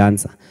 Christ is the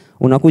answer.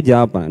 Unakuja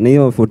hapa na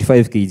hiyo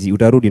 45 kg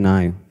utarudi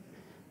nayo.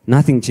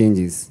 Nothing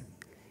changes.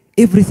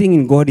 Everything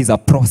in God is a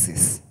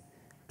process.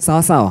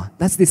 Sawa.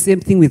 That's the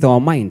same thing with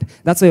our mind.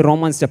 That's why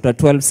Romans chapter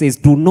 12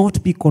 says, do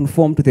not be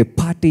conformed to the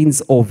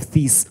patterns of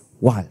this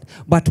world,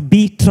 but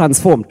be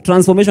transformed.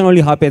 Transformation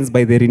only happens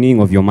by the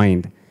renewing of your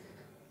mind.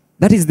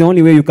 That is the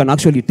only way you can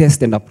actually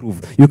test and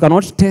approve. You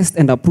cannot test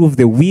and approve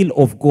the will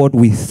of God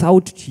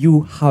without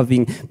you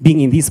being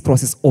in this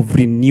process of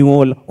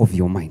renewal of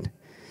your mind.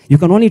 You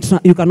can only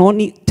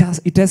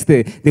test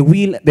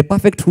the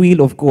perfect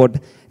will of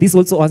God. This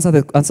also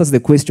answers the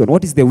question,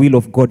 what is the will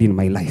of God in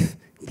my life?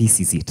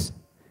 This is it.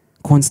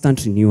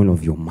 Constant renewal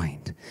of your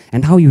mind.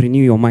 And how you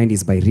renew your mind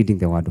is by reading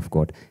the word of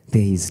God.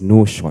 There is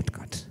no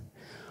shortcut.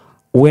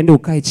 Uende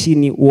ukae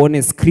chini,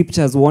 uone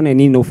scriptures, uone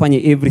nini,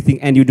 ufanye everything,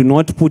 and you do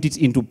not put it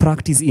into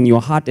practice in your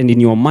heart and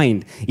in your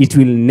mind, it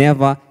will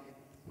never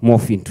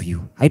morph into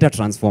you. Haita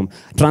transform.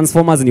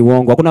 Transformers ni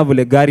uongo. Hakuna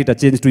vile gari ita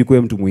change tu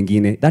ikuwe mtu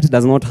mwingine. That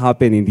does not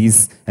happen in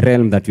this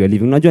realm that we are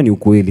living. Unajua ni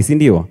ukweli, si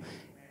ndio?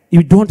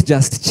 You don't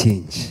just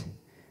change.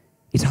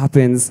 It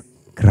happens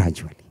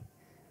gradually.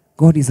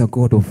 God is a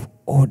God of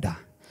order.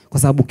 Kwa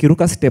sababu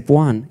ukiruka step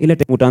 1, ile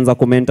time utaanza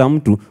komenta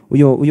mtu,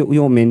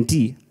 huyo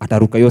mentee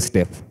ataruka hiyo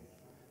step.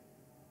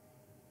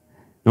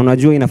 Na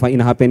unajua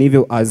ina happen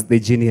hivyo as the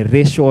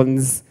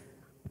generations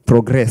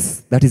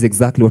progress, that is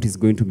exactly what is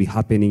going to be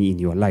happening in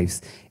your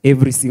lives.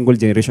 Every single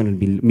generation will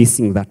be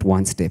missing that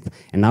one step.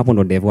 And hapo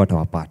ndo devil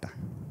atawapata.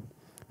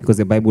 Because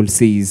the Bible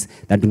says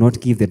that do not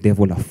give the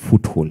devil a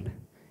foothold.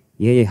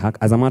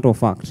 As a matter of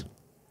fact,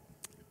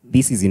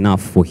 this is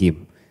enough for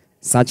him.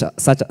 Such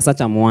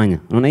a mwanya.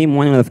 Unaona hii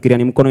mwanya unafikiria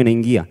ni mkono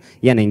inaingia,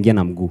 yeye anaingia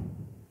na mguu.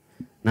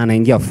 Na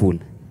anaingia full.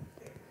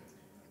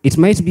 It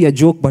might be a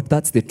joke, but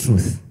that's the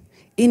truth.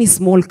 Any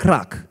small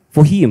crack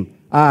for him,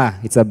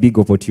 it's a big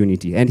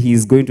opportunity, and he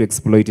is going to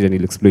exploit it, and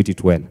he'll exploit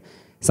it well.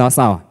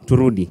 Sawa,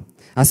 turudi.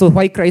 And so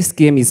why Christ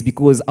came is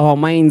because our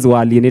minds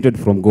were alienated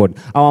from God.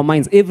 Our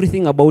minds,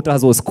 everything about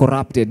us was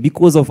corrupted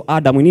because of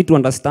Adam. We need to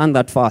understand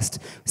that first.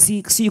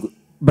 See,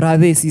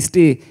 brother,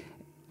 sister,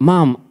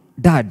 mom,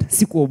 dad,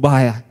 siku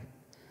ubaya.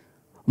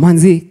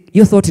 Manzi,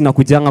 your thought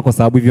inakujanga kwa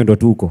sababu hivyo ndo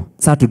tuko.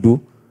 Sa to do.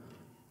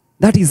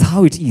 That is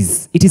how it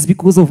is. It is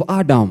because of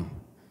Adam.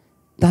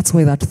 That's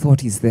why that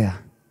thought is there.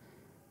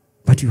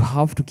 But you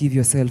have to give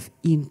yourself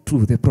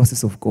into the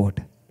process of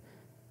God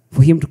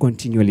for him to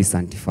continually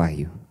sanctify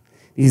you.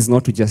 This is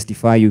not to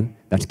justify you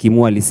that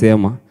Kimu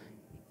alisema,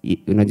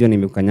 unajua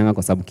nimekanyanga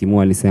kwa sababu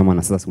Kimu alisema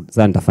na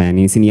sasa nitafanya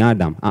nini? Si ni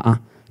Adam.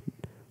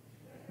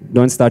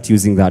 Don't start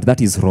using that.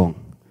 That is wrong.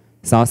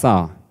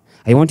 Sawa.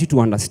 I want you to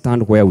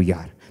understand where we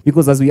are.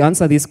 Because as we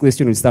answer this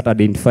question, we start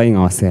identifying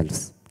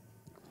ourselves.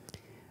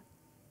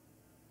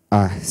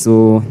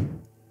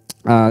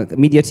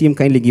 Media team,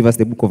 kindly give us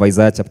the book of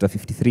Isaiah chapter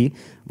 53,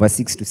 verse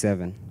 6 to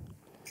 7.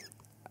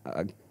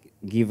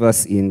 Give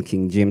us in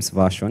King James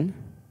Version.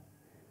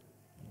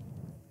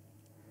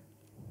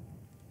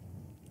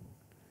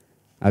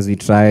 As we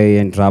try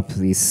and wrap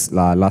this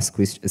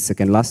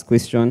second last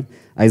question,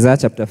 Isaiah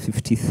chapter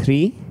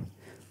 53,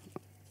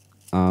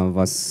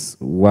 verse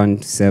 1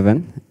 to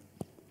 7.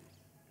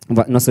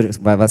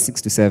 Verse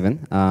 6 to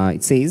 7.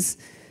 It says,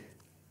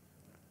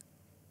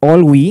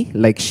 all we,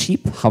 like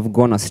sheep, have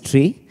gone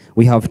astray.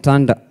 We have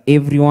turned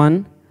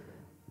everyone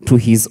to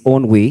his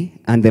own way,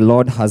 and the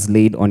Lord has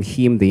laid on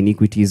him the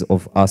iniquities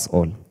of us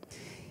all.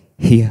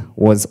 He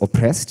was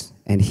oppressed,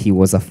 and he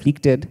was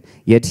afflicted,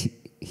 yet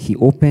he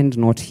opened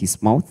not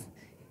his mouth.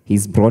 He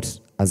is brought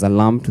as a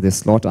lamb to the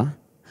slaughter,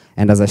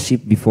 and as a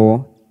sheep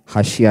before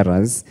her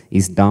shearers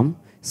is dumb,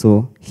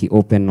 so he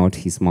opened not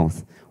his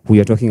mouth. Who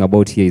you're talking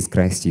about here is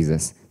Christ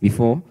Jesus.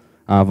 Before,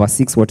 verse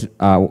 6,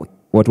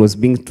 what was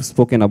being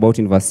spoken about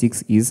in verse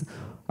 6 is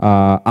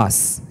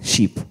us,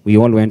 sheep. We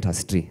all went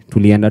astray.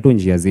 Tulienda tu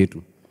njia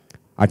zetu.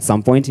 At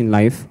some point in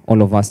life,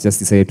 all of us just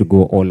decided to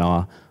go all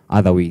our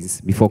other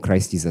ways before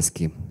Christ Jesus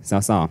came.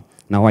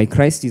 Now, why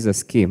Christ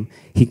Jesus came,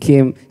 he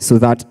came so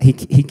that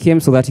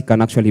he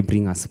can actually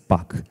bring us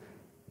back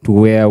to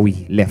where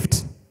we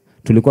left.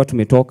 Tulikuwa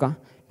tumetoka,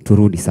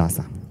 turudi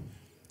sasa.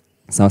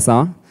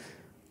 Sawa?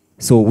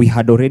 So we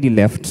had already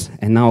left,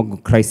 and now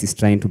Christ is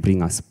trying to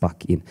bring us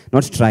back in.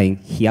 Not trying,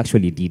 he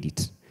actually did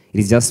it. It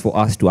is just for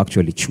us to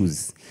actually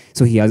choose.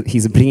 So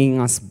he's bringing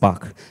us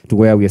back to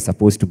where we are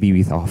supposed to be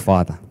with our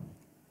Father.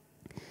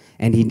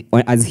 And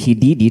as he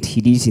did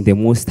it in the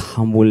most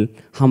humble,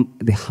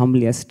 the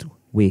humblest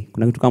way.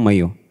 Kuna kitu kama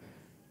hiyo?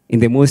 In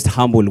the most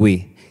humble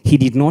way. He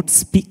did not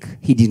speak,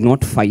 he did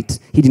not fight,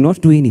 he did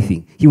not do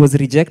anything. He was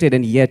rejected,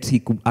 and yet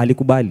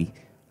alikubali.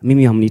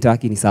 Mimi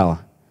hamnitaki ni sawa.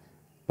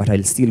 But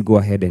I'll still go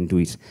ahead and do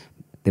it.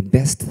 The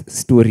best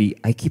story,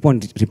 I keep on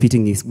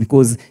repeating this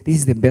because this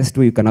is the best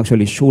way you can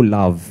actually show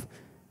love.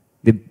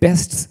 The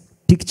best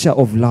picture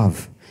of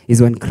love is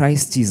when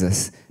Christ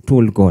Jesus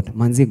told God,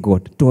 manze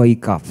God, toa hii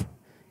cup.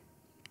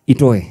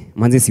 Itoe,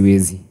 manze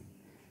siwezi.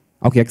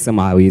 Okay,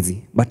 akisema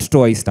hawezi, but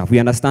toa hii stuff. We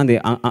understand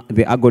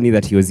the agony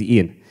that he was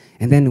in.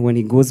 And then when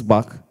he goes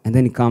back, and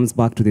then he comes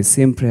back to the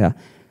same prayer,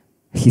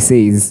 he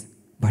says,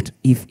 but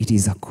if it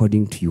is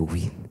according to your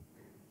will.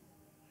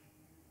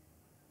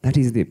 That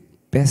is the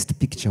best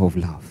picture of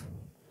love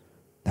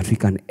that we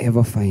can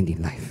ever find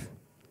in life.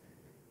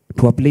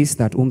 To a place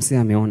that umse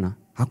ameona,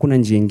 hakuna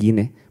njia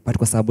ingine, but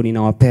kwa sababu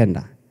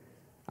ninawapenda,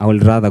 I will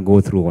rather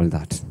go through all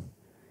that.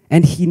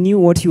 And he knew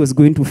what he was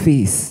going to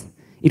face.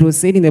 It was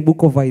said in the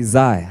book of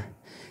Isaiah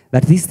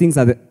that these things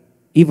are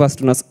each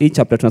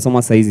chapter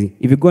tunasoma saizi.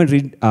 If you go and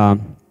read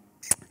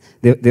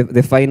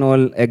the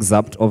final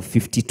excerpt of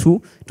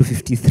 52 to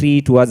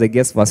 53 towards, I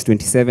guess, verse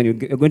 27,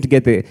 you're going to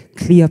get the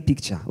clear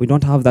picture. We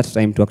don't have that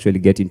time to actually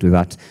get into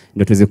that.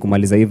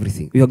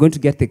 Everything. We are going to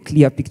get the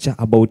clear picture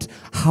about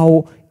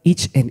how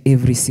each and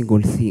every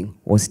single thing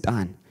was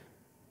done.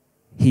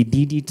 He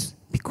did it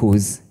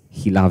because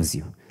he loves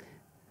you.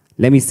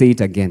 Let me say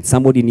it again.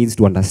 Somebody needs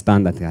to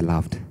understand that they are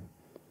loved.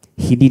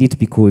 He did it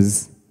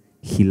because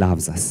he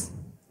loves us.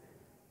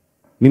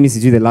 Mimi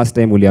sijui the last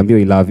time uliambiwa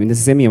I love you.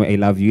 Nisisemi I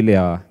love you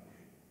ile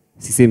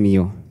sisemi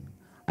hiyo.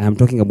 I am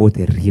talking about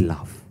the real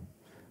love.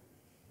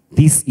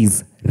 This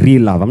is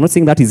real love. I'm not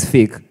saying that is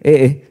fake.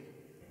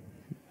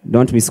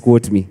 Don't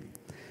misquote me.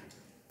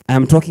 I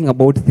am talking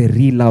about the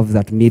real love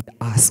that made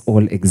us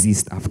all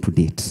exist up to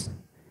date.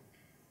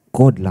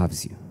 God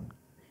loves you.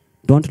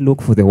 Don't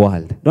look for the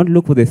world. Don't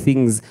look for the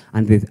things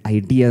and the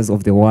ideas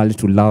of the world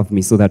to love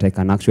me so that I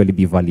can actually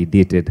be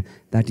validated.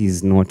 That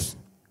is not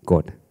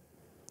God.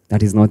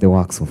 That is not the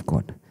works of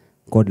God.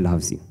 God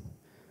loves you.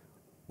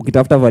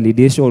 Ukitafuta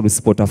validation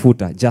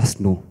usipotafuta, just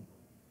know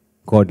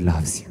God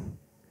loves you.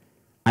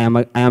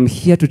 I am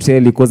here to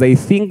tell you because I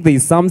think there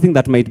is something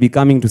that might be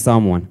coming to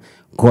someone.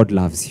 God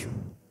loves you.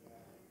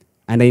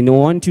 And I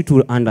want you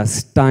to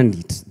understand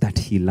it, that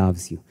he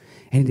loves you.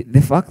 And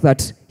the fact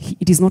that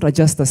it is not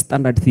just a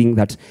standard thing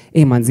that,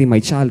 hey manzi, my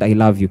child, I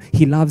love you.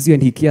 He loves you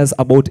and he cares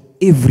about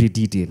every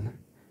detail.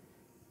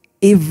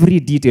 Every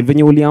detail. When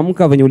you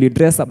uliamka, when you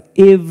dress up,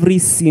 every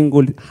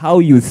single, how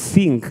you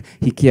think,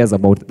 he cares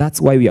about.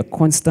 That's why we are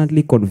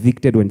constantly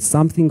convicted when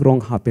something wrong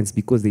happens,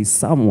 because there is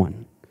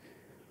someone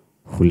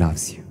who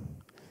loves you.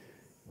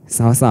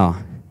 Sawa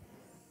sawa.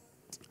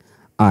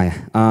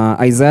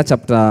 Isaiah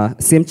chapter,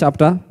 same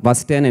chapter,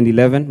 verse 10 and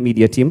 11,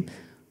 media team.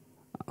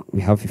 We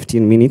have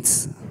 15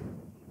 minutes.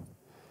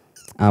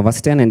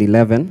 Verse 10 and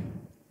 11.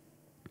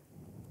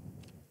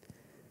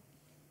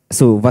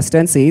 So verse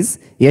 10 says,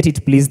 yet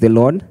it pleased the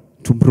Lord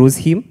to bruise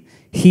him.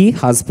 He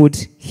has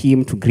put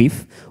him to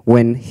grief.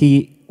 When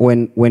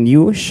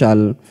you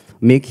shall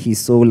make his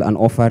soul an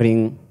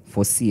offering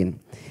for sin,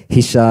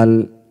 he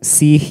shall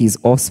see his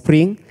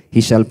offspring,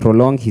 he shall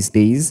prolong his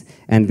days,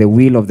 and the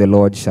will of the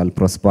Lord shall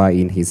prosper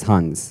in his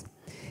hands.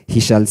 He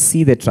shall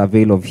see the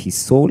travail of his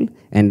soul,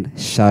 and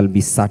shall be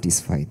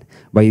satisfied.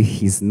 By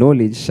his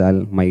knowledge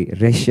shall my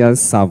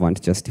righteous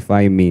servant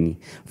justify many,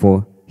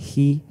 for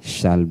he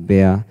shall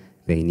bear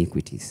the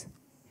iniquities.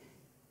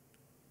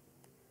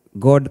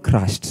 God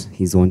crushed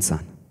his own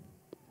son.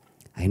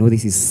 I know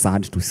this is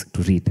sad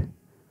to read.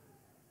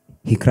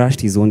 He crushed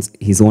his own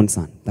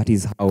son. That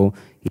is how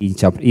he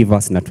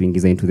verse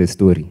natuingiza into the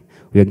story.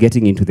 We are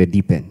getting into the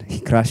deep end. He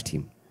crushed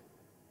him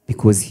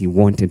because he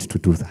wanted to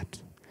do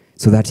that,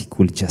 so that he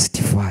could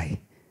justify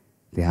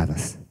the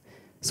others.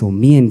 So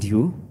me and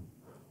you,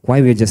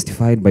 why we are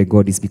justified by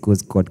God is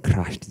because God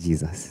crushed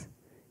Jesus.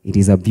 It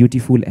is a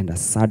beautiful and a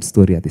sad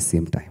story at the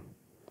same time.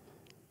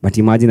 But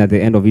imagine at the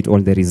end of it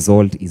all, the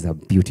result is a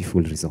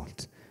beautiful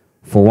result.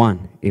 For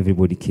one,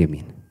 everybody came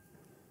in.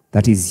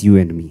 That is you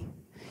and me.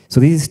 So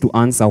this is to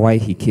answer why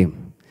he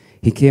came.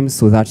 He came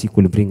so that he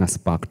could bring us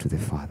back to the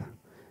Father.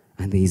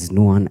 And there is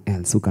no one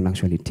else who can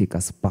actually take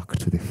us back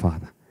to the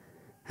Father.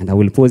 And I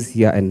will pause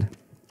here and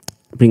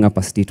bring up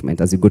a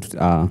statement as we go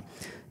to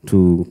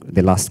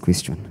the last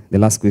question. The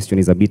last question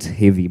is a bit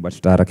heavy, but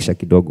tutaharakisha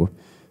kidogo.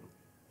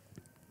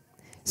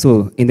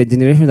 So in the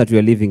generation that we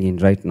are living in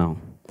right now,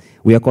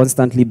 we are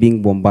constantly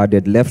being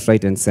bombarded left,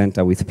 right, and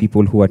center with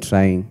people who are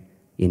trying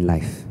in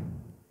life.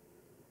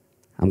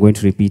 I'm going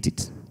to repeat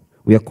it.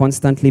 We are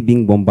constantly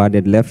being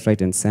bombarded left,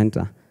 right, and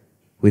center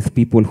with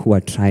people who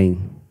are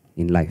trying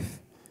in life.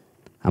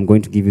 I'm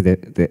going to give you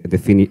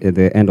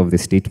the end of the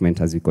statement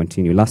as we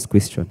continue. Last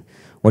question.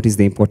 What is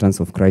the importance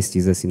of Christ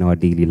Jesus in our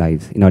daily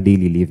life, in our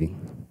daily living?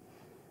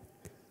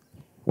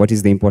 What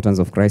is the importance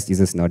of Christ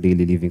Jesus in our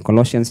daily living?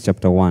 Colossians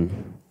chapter 1,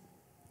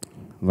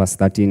 verse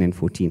 13 and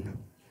 14.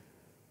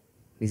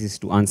 This is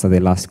to answer the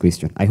last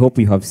question. I hope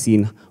you have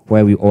seen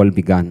where we all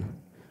began,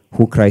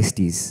 who Christ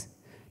is,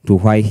 to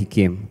why he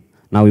came.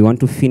 Now we want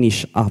to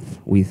finish up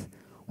with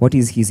what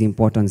is his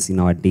importance in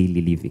our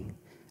daily living.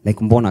 Like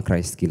mbona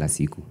Christ kila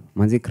siku.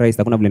 Manzi Christ,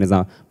 hakuna vile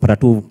naweza pata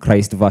tu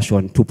Christ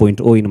version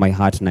 2.0 in my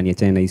heart na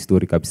niachane na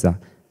history kabisa.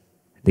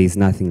 There is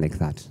nothing like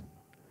that.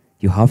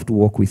 You have to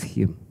walk with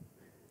him.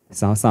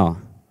 Sawa sawa.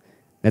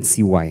 Let's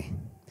see why.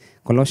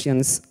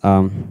 Colossians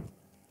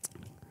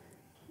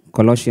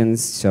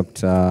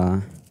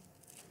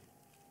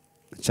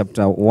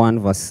chapter 1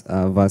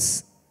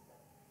 verse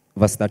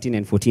 13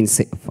 and 14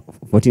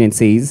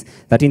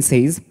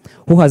 says,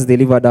 who has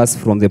delivered us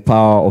from the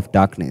power of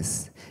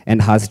darkness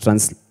and has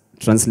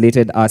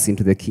translated us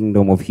into the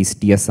kingdom of his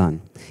dear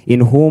Son, in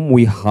whom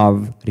we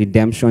have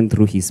redemption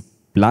through his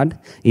blood,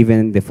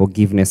 even the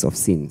forgiveness of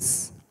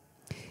sins.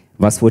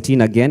 Verse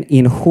 14 again,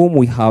 in whom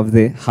we have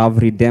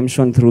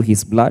redemption through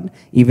his blood,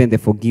 even the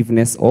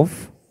forgiveness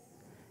of.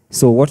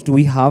 So what do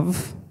we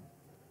have?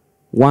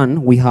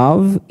 One, we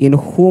have in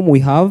whom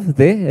we have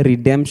the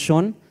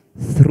redemption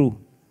through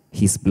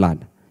his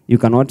blood. You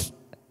cannot,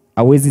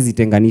 hawezi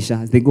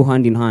zitenganisha, they go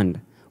hand in hand.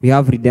 We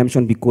have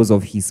redemption because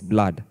of his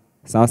blood.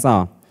 Sawa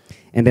sawa.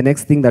 And the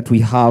next thing that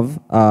we have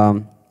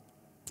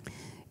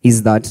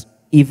is that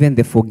even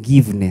the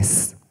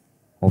forgiveness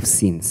of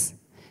sins.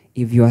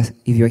 If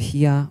you're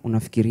here,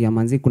 unafikiria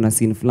manzi kuna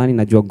sin fulani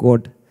najua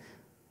God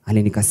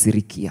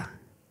alinikasirikia.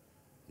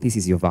 This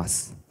is your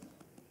verse.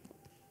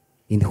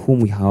 In whom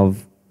we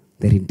have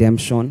the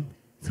redemption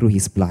through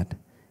his blood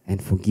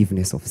and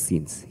forgiveness of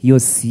sins. Your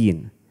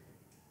sin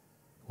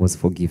was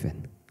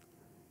forgiven.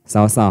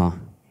 Sawa sawa.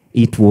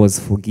 It was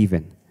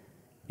forgiven.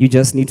 You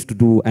just need to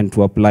do and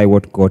to apply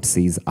what God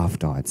says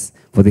afterwards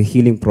for the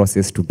healing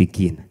process to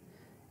begin.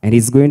 And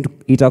it's going to,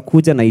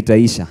 itakuja na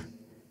itaisha.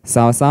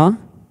 Sawa sawa?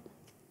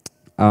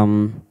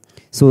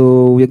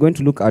 So we're going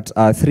to look at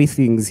 3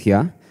 things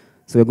here.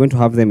 So we're going to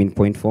have them in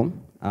point form.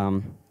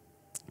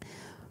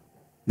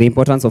 The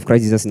importance of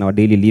Christ Jesus in our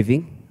daily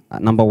living.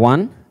 Number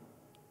 1,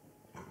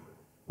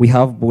 we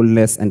have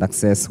boldness and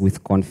access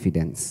with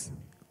confidence.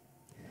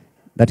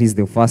 That is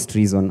the first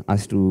reason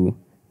as to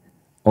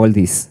all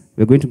this.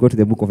 We're going to go to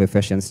the book of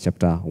Ephesians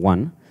chapter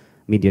 1,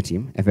 media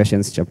team,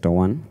 Ephesians chapter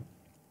 1.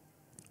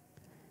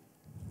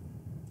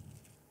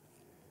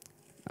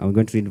 I'm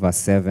going to read verse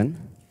 7.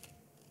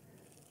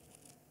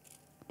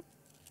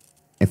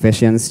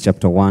 Ephesians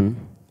chapter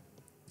 1.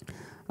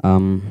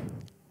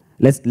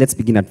 Let's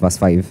begin at verse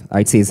 5.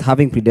 It says,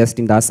 having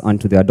predestined us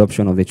unto the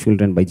adoption of the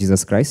children by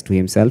Jesus Christ to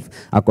himself,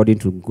 according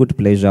to good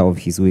pleasure of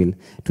his will,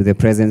 to the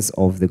presence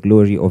of the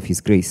glory of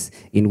his grace,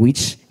 in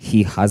which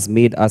he has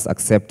made us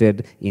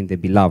accepted in the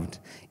beloved,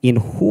 in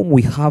whom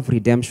we have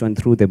redemption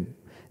through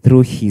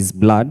his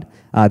blood,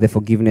 the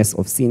forgiveness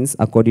of sins,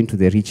 according to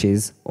the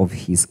riches of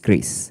his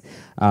grace.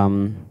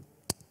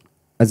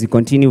 As we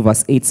continue,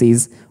 verse 8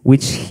 says,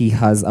 which he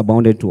has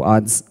abounded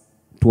towards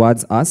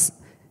us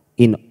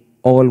in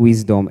all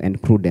wisdom and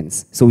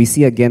prudence. So we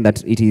see again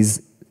that it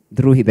is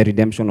through the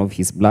redemption of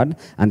his blood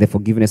and the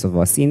forgiveness of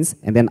our sins,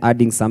 and then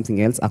adding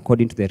something else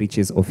according to the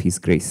riches of his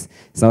grace.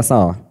 So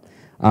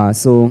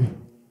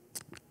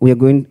we are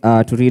going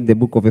to read the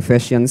book of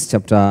Ephesians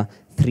chapter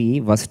 3,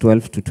 verse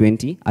 12 to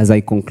 20. As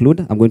I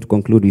conclude, I'm going to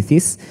conclude with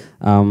this.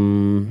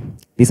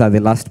 These are the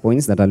last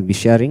points that I'll be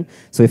sharing.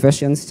 So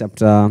Ephesians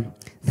chapter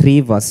 3,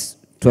 verse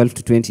 12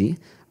 to 20.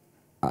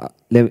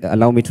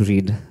 Allow me to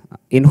read.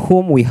 In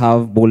whom we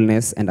have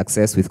boldness and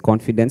access with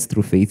confidence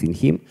through faith in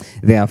him.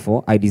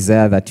 Therefore, I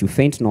desire that you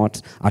faint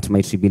not at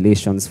my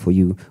tribulations for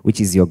you, which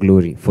is your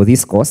glory. For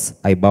this cause,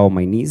 I bow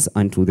my knees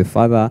unto the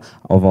Father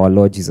of our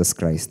Lord Jesus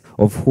Christ,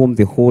 of whom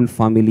the whole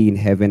family in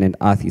heaven and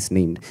earth is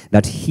named,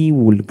 that he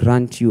will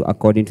grant you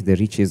according to the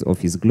riches of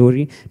his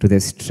glory, to the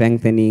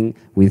strengthening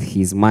with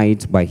his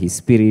might by his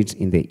Spirit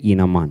in the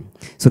inner man.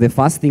 So the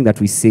first thing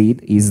that we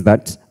said is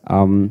that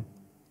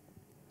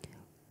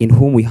in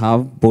whom we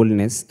have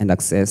boldness and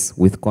access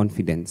with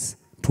confidence.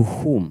 To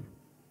whom?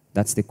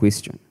 That's the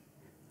question.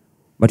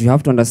 But you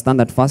have to understand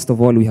that first of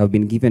all, we have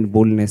been given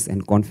boldness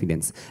and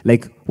confidence.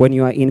 Like when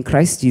you are in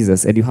Christ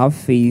Jesus and you have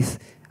faith,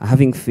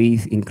 having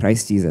faith in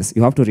Christ Jesus,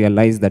 you have to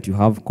realize that you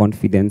have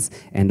confidence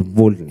and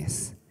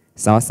boldness.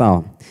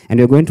 Sawa. And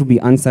we're going to be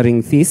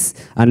answering this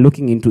and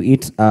looking into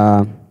it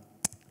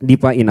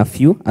deeper in a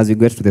few as we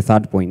get to the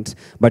third point.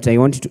 But I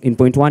want you to, in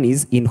point 1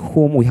 is, in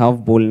whom we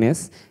have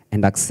boldness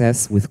and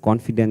access with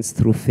confidence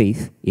through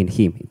faith in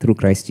him, through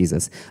Christ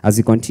Jesus. As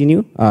we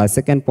continue,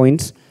 second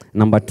point,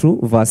 number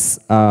 2, verse,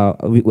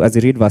 as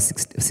we read verse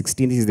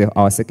 16, this is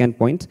our second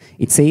point.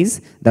 It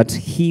says that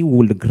he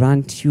will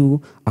grant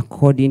you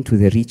according to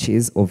the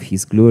riches of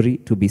his glory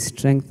to be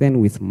strengthened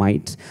with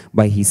might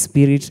by his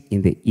Spirit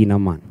in the inner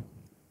man.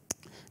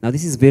 Now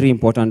this is very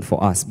important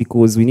for us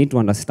because we need to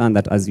understand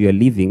that as we are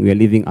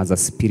living as a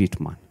spirit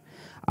man.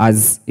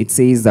 As it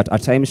says that a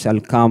time shall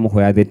come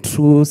where the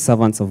true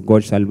servants of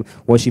God shall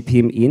worship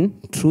him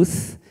in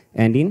truth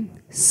and in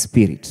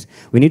spirit.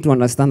 We need to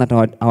understand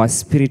that our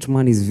spirit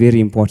man is very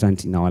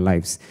important in our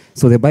lives.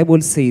 So the Bible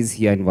says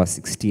here in verse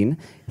 16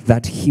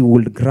 that he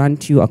will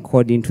grant you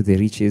according to the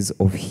riches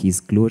of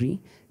his glory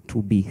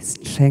to be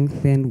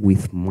strengthened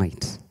with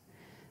might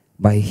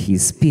by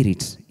his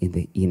Spirit in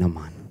the inner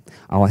man.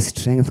 Our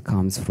strength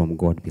comes from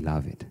God,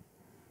 beloved.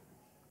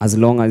 As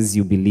long as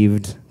you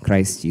believed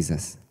Christ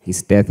Jesus,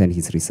 his death and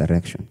his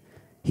resurrection,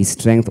 his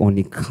strength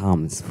only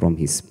comes from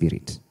his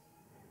Spirit.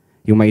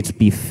 You might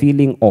be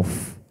feeling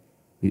off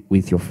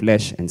with your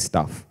flesh and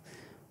stuff,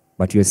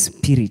 but your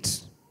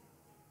spirit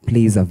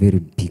plays a very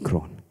big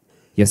role.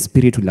 Your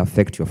spirit will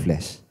affect your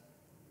flesh.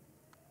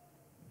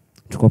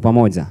 Tuko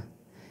pamoja?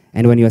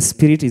 And when your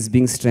spirit is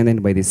being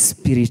strengthened by the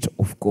Spirit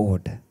of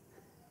God,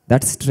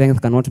 that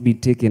strength cannot be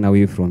taken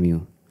away from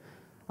you.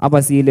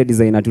 Hapa si ile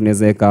design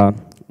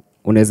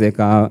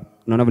unawezeka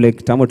unaona vile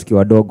kitambo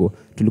tukiwa dogo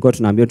tulikuwa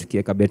tunaambiwa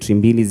tukiweka battery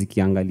mbili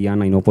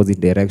zikiangaliana in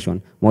opposite direction,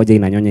 moja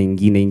inanyonya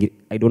ingine.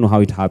 I don't know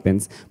how it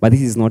happens, but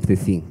this is not the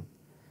thing.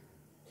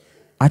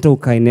 Hata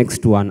ukae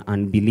next to an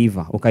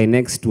unbeliever, ukae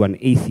next to an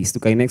atheist,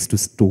 ukae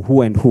next to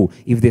who and who,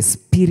 if the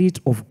Spirit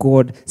of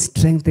God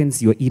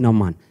strengthens your inner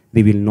man,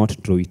 they will not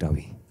throw it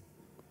away.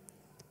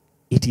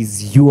 It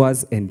is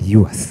yours and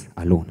yours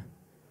alone.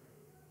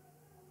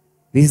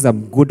 This is a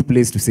good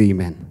place to say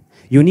amen.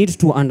 You need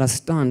to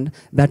understand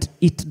that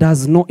it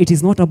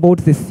is not about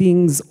the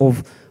things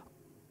of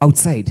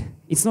outside.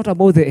 It's not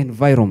about the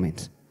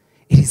environment.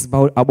 It is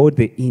about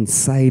the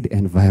inside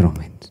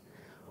environment.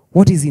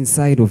 What is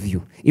inside of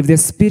you? If the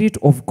Spirit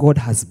of God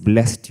has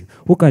blessed you,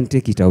 who can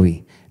take it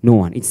away? No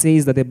one. It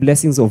says that the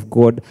blessings of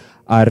God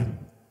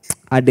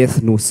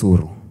addeth no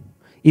sorrow.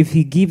 If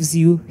he gives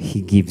you,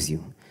 he gives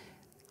you.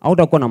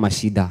 Hautakuwa na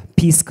mashida.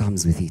 Peace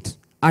comes with it.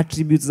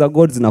 Attributes of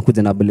God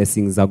zinakuja na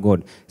blessings of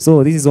God.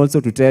 So this is also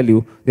to tell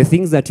you, the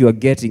things that you are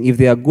getting, if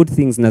they are good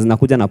things na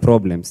zinakuja na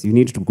problems, you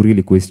need to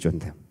really question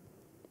them.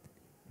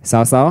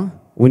 Sawa?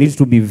 We need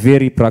to be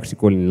very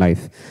practical in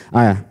life.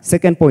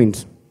 Second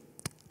point,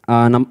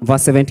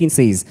 verse 17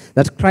 says,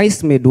 that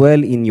Christ may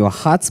dwell in your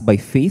hearts by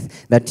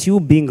faith, that you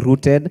being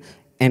rooted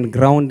and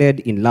grounded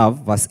in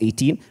love, verse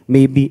 18,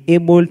 may be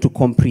able to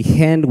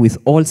comprehend with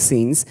all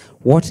saints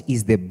what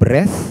is the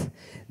breadth,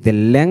 the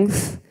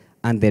length,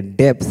 and the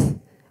depth,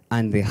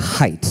 and the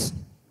height.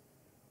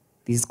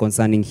 This is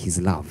concerning his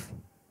love.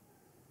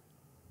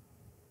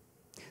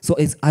 So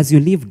as you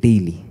live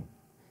daily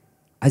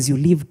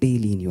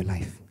in your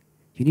life,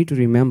 you need to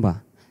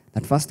remember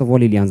that first of all,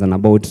 ilianza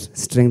about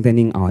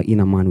strengthening our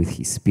inner man with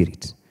his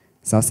spirit.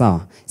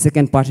 Sawa.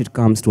 Second part, it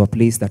comes to a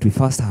place that we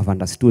first have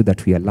understood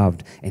that we are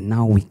loved, and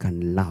now we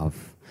can love.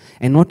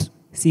 And not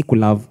see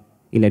love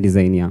ile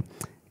design ya,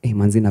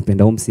 manzi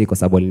napenda umsi kwa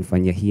sababu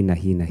alinifanyia hii na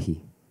hii na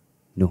hii.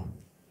 No.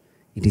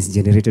 It is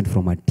generated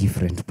from a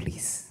different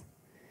place.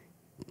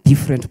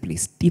 Different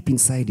place, deep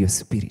inside your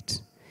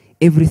spirit.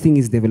 Everything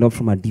is developed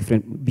from a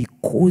different,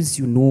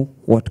 because you know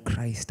what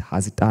Christ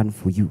has done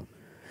for you.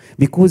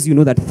 Because you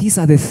know that these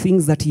are the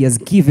things that he has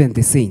given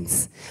the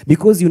saints.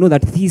 Because you know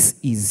that this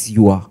is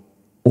your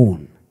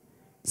own.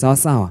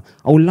 Sawa.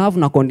 Our love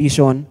na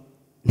condition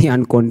ni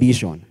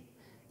unconditioned.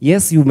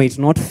 Yes, you might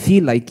not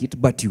feel like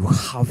it, but you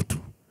have to.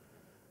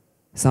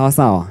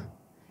 Sawa.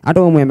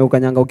 Hata wewe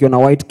umekanyanga ukiona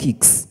white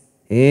kicks.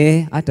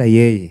 Hata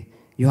yeye.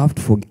 You have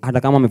to forgive.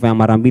 Hata kama amefanya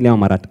mara mbili au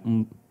mara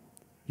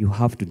you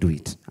have to do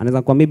it.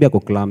 Anaweza kuwa maybe ako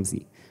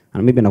clumsy.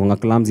 And maybe anakuwa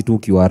clumsy tu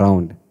ukiwa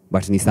around,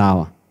 but ni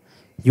sawa.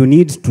 You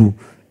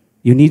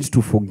need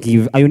to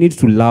forgive. You need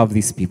to love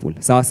these people.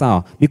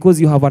 Sawa.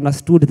 Because you have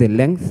understood the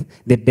length,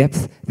 the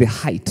depth, the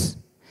height,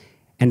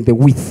 and the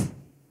width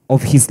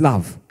of his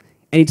love.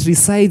 And it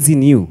resides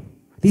in you.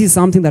 This is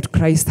something that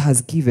Christ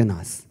has given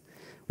us.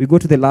 We go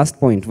to the last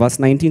point. Verse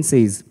 19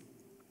 says,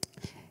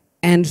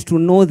 and to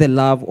know the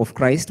love of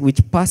Christ,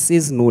 which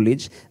passes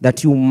knowledge,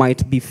 that you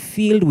might be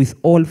filled with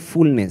all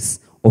fullness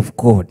of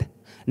God.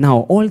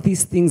 Now, all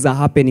these things are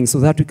happening so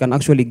that we can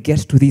actually get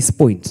to this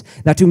point,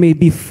 that you may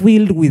be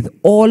filled with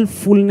all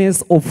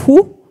fullness of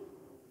who?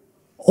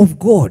 Of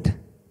God.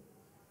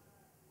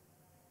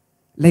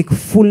 Like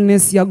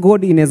fullness ya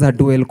God inaweza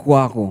dwell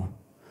kwako.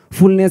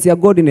 Fullness ya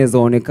God inaweza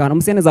onekana.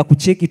 Msi anaweza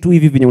kucheki tu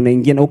hivi venye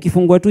unaingia na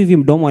ukifungua tu hivi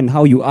mdomo and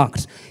how you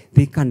act,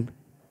 they can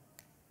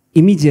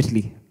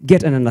immediately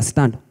get and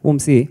understand,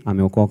 msi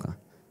ameokoka.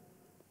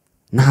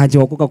 Na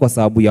hajaokoka kwa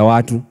sababu ya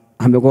watu,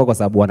 ameokoka kwa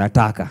sababu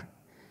wanataka.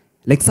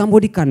 Like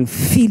somebody can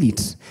feel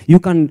it.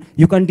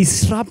 You can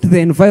disrupt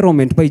the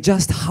environment by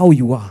just how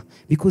you are,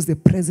 because the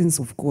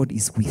presence of God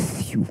is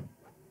with you.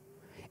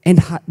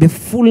 And the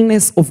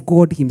fullness of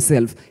God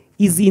himself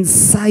is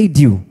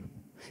inside you.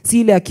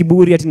 Si ile ya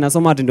kiburi ati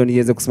nasoma ati ndo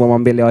niweze kusimama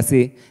mbele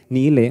wase,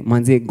 ni ile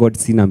manze God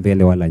sina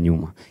mbele wala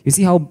nyuma. You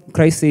see how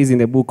Christ says in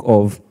the book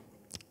of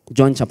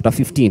John chapter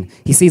 15.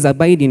 He says,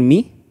 abide in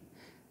me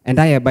and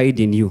I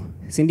abide in you.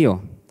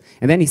 Sindio?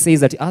 And then he says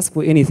that ask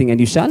for anything and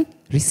you shall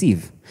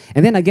receive.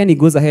 And then again he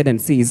goes ahead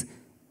and says,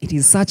 it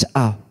is such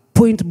a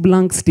point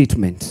blank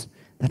statement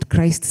that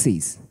Christ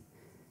says.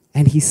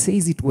 And he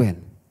says it well.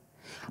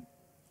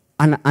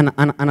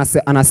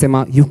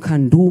 Anasema, you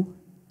can do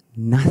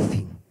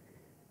nothing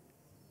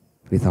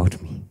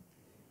without me.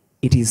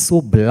 It is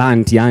so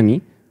blunt,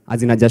 yani,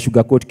 as in aja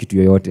sugarcoat kitu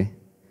yoyote.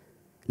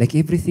 Like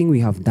everything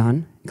we have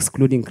done,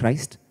 excluding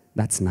Christ,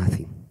 that's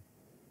nothing.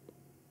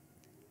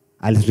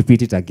 I'll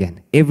repeat it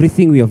again.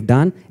 Everything we have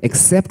done,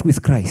 except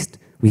with Christ,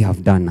 we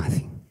have done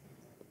nothing.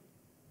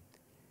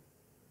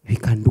 We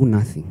can do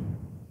nothing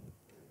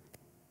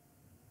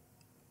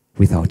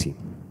without him.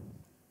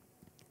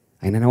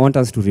 And I want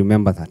us to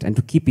remember that and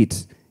to keep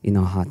it in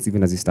our hearts,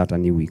 even as we start a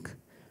new week.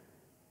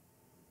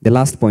 The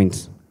last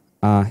point,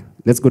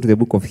 let's go to the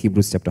book of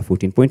Hebrews chapter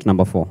 14. Point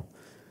number 4.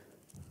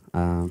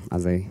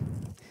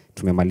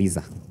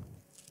 Tumemaliza.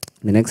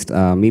 The next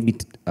maybe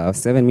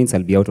 7 minutes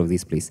I'll be out of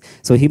this place.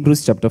 So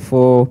Hebrews chapter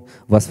 4,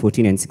 verse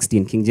 14 and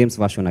 16, King James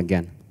Version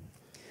again.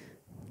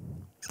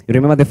 You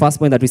remember the first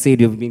point that we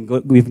said,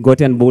 we've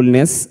gotten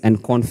boldness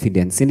and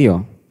confidence.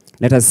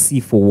 Let us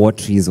see for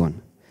what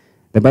reason.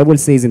 The Bible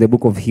says in the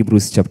book of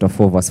Hebrews chapter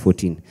 4, verse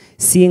 14,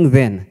 seeing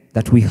then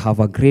that we have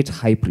a great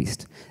high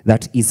priest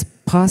that is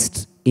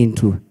passed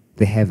into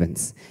the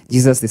heavens,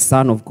 Jesus the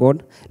Son of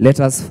God, let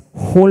us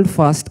hold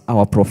fast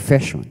our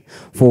profession.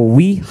 For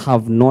we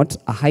have not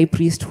a high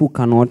priest who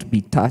cannot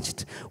be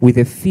touched with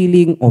the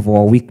feeling of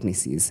our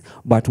weaknesses,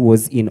 but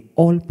was in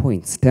all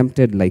points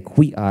tempted like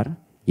we are,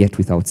 yet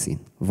without sin.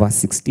 Verse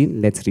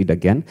 16, let's read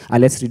again.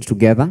 Let's read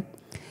together.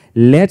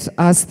 Let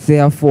us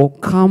therefore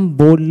come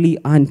boldly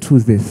unto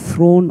the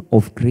throne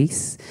of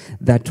grace,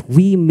 that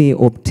we may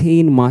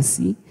obtain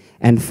mercy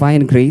and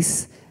find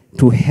grace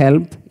to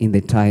help in the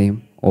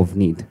time of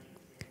need.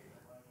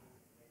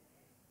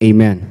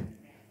 Amen.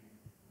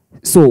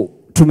 So,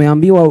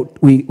 tumeambiwa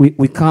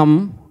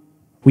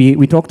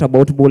we talked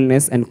about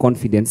boldness and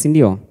confidence,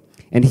 indio?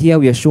 And here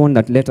we are shown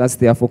that let us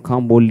therefore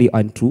come boldly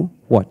unto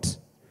what?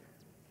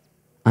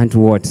 Unto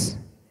what?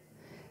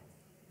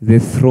 The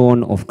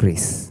throne of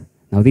grace.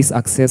 Now this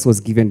access was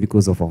given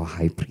because of our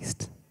high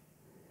priest.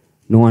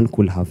 No one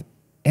could have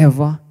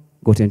ever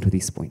gotten to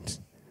this point.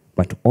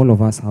 But all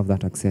of us have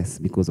that access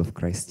because of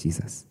Christ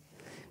Jesus.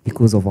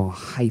 Because of our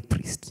high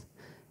priest.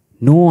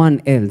 No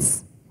one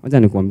else. God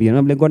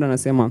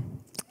anasema,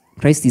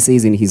 Christ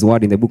says in his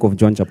word in the book of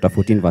John chapter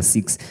 14 verse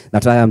 6,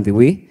 that I am the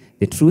way,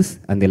 the truth,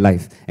 and the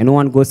life. And no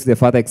one goes to the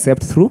Father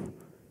except through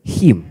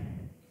him.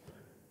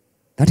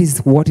 That is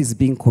what is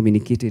being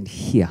communicated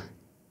here.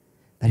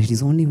 That it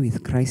is only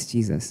with Christ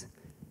Jesus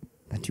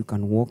that you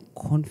can walk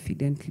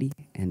confidently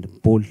and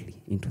boldly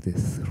into the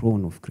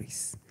throne of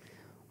grace.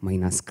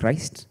 Minus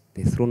Christ,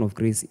 the throne of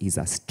grace is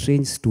a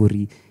strange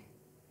story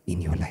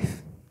in your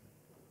life.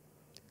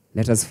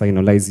 Let us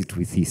finalize it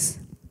with this.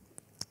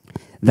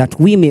 That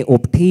we may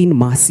obtain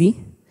mercy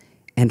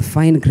and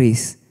find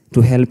grace to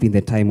help in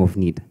the time of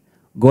need.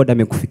 God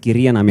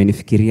amekufikiria na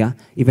amenifikiria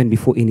even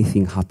before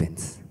anything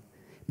happens.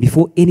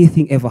 Before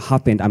anything ever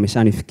happened,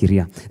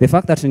 ameshanifikiria. The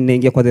fact that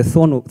ninaingia kwa the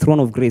throne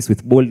of grace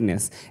with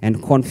boldness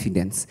and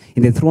confidence,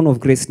 in the throne of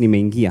grace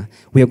nimeingia,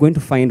 we are going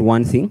to find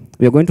one thing.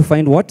 We are going to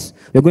find what?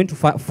 We are going to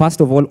first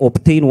of all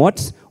obtain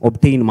what?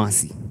 Obtain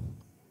mercy.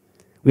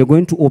 We are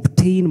going to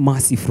obtain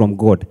mercy from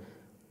God.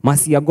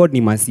 Mercy ya God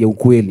ni mercy ya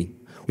ukweli.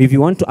 If you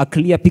want a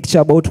clear picture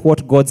about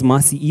what God's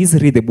mercy is,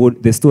 read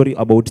the story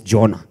about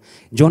Jonah.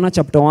 Jonah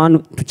chapter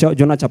 1 to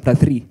Jonah chapter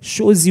 3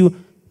 shows you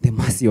the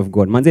mercy of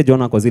God. Manze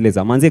Jonah kwa zile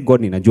za, manze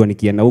God ninajua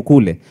nikienda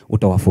ukule,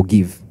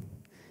 utawaforgive.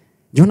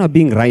 Jonah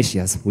being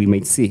righteous, we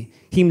might say,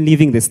 him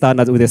living the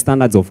standards with the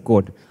standards of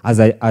God as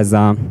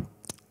a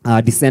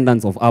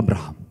descendants of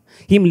Abraham.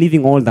 Him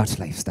living all that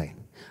lifestyle.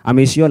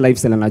 Ameishia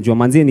lifestyle anajua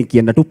manze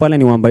nikienda tu pale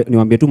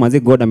niwaambie tu manze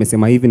God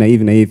amesema hivi na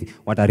hivi na hivi,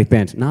 wata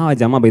repent. Na hawa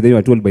jamaa by the way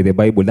were told by the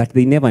Bible that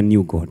they never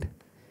knew God.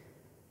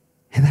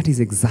 And that is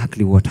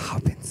exactly what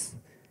happens.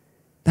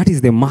 That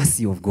is the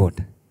mercy of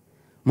God.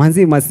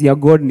 Manze mercy ya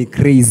God ni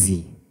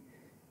crazy.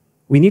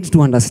 We need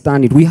to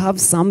understand it. We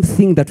have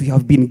something that we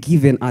have been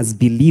given as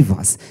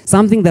believers.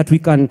 Something that we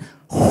can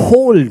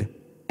hold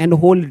and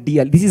hold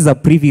dear. This is a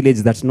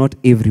privilege that not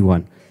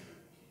everyone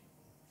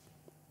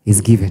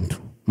is given to.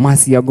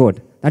 Mercy ya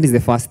God. That is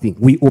the first thing.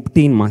 We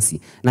obtain mercy.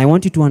 And I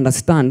want you to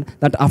understand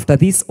that after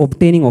this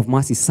obtaining of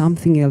mercy,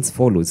 something else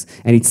follows.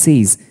 And it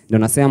says,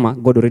 Donasema,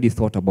 God already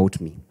thought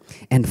about me.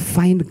 And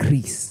find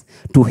grace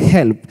to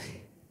help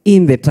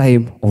in the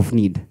time of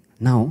need.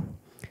 Now,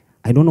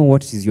 I don't know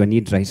what is your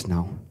need right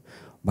now.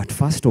 But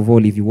first of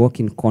all, if you walk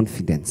in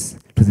confidence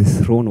to the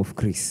throne of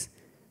grace,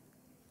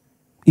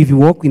 if you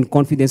walk in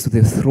confidence to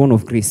the throne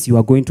of grace, you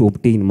are going to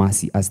obtain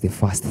mercy as the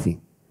first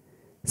thing.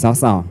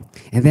 Sawa.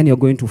 And then you're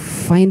going to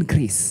find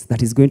grace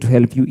that is going to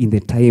help you in the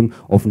time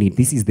of need.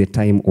 This is the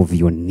time of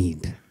your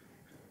need.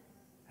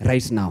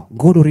 Right now.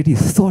 God already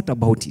thought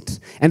about it.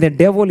 And the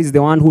devil is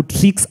the one who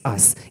tricks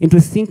us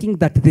into thinking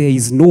that there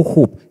is no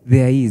hope.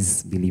 There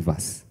is,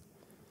 believers.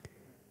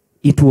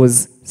 It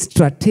was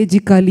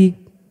strategically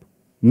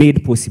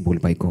made possible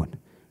by God.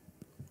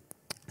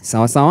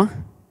 Sawa.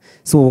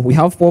 So we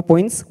have 4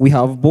 points. We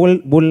have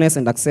boldness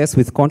and access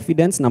with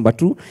confidence. Number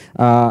two,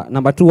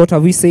 what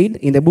have we said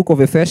in the book of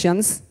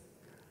Ephesians?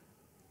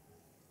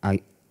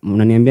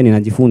 Mnaniambia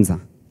ninajifunza.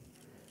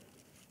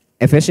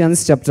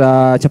 Ephesians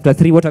chapter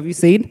 3, what have we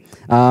said?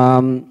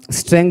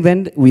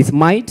 Strengthened with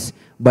might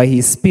by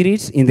his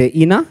spirit in the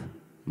inner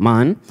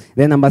man.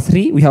 Then number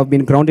 3, we have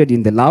been grounded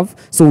in the love.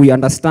 So we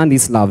understand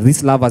this love.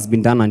 This love has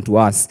been done unto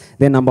us.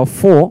 Then number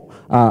 4,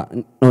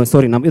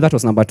 that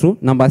was number 2.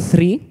 Number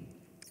 3,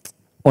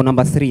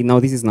 now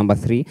this is number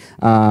 3.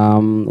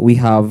 We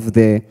have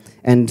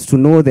and to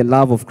know the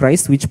love of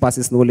Christ, which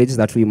passes knowledge,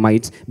 that we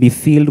might be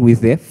filled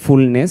with the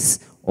fullness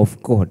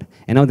of God.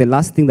 And now the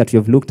last thing that we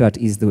have looked at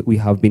is that we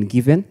have been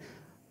given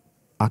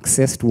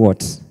access to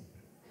what?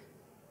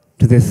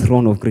 To the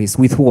throne of grace.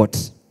 With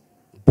what?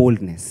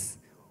 Boldness.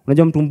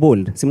 Unajua mtu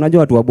bold? Si mnajua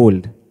watu wa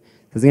bold?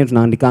 Sasa zingine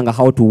tunaandikanga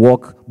how to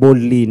walk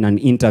boldly in an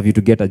interview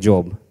to get a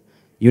job.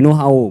 You know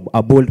how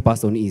a bold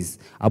person is.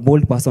 A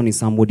bold person is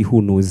somebody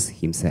who knows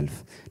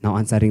himself. Now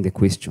answering the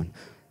question.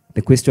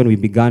 The question we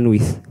began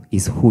with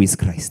is who is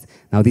Christ?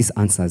 Now this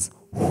answers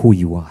who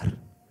you are.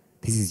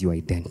 This is your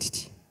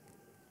identity.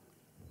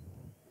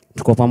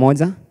 Tuko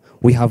pamoja?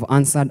 We have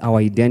answered our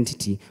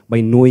identity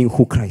by knowing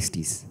who Christ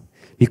is.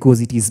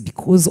 Because it is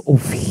because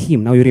of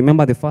him. Now you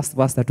remember the first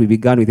verse that we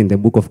began with in the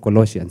book of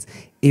Colossians.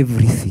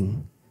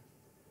 Everything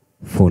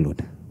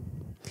followed.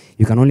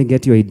 You can only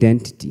get your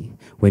identity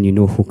when you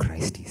know who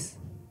Christ is.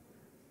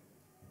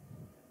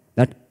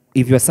 That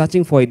if you're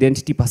searching for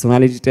identity,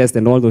 personality test,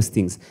 and all those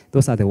things,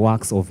 those are the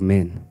works of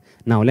men.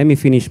 Now, let me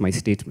finish my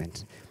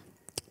statement.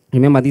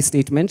 Remember this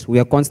statement? We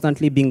are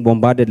constantly being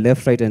bombarded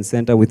left, right, and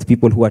center with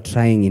people who are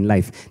trying in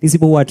life. These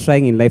people who are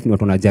trying in life ni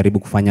watu wanajaribu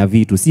kufanya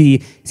vitu.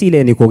 Si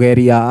ile ni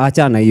kugeria,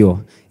 achana hiyo.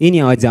 Ini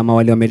ya wajama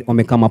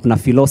wale come up na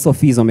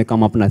philosophies,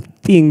 come up na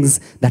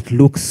things that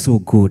look so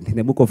good. In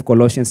the book of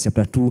Colossians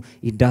chapter 2,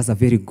 it does a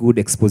very good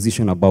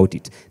exposition about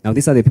it. Now,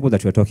 these are the people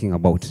that we're talking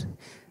about.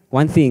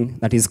 One thing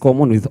that is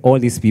common with all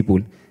these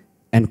people,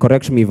 and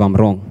correct me if I'm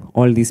wrong,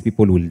 all these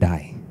people will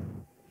die.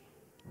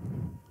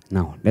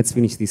 Now, let's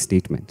finish this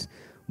statement.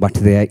 But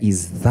there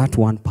is that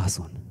one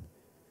person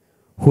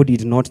who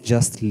did not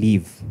just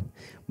live,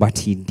 but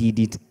he did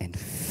it and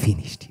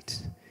finished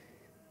it.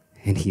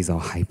 And he's our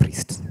high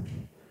priest.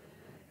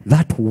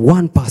 That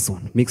one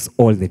person makes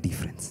all the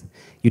difference.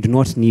 You do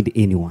not need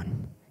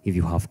anyone if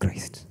you have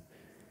Christ.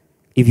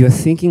 If you're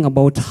thinking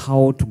about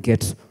how to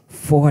get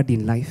forward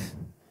in life,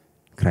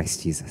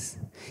 Christ Jesus.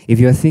 If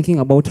you are thinking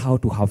about how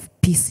to have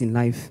peace in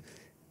life,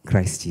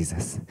 Christ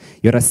Jesus.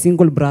 You're a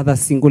single brother,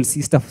 single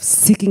sister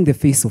seeking the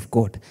face of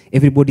God.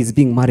 Everybody is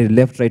being married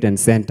left, right and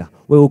center.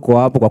 Wewe uko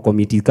hapo kwa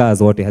committee kaa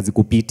zote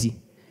hazikupiti.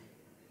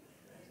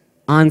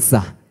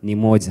 Answer ni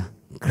moja,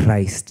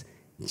 Christ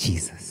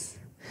Jesus.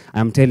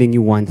 I'm telling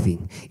you one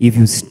thing. If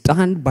you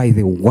stand by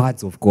the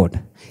words of God,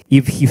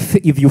 if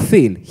you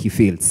fail, he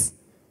fails.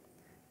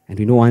 And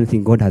we know one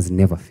thing, God has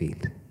never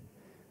failed.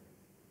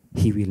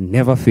 He will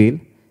never fail,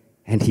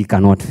 and he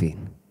cannot fail.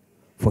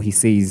 For he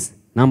says,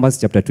 Numbers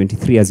chapter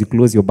 23, as you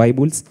close your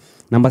Bibles,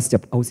 Numbers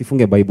chapter,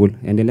 usifunge Bible,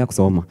 endelea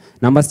kusoma.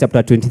 Numbers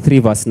chapter 23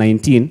 verse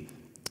 19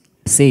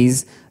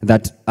 says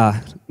that,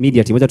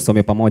 media team, moja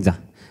tusome pamoja.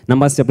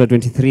 Numbers chapter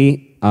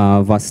 23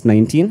 verse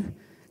 19,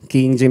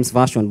 King James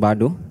Version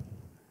bado.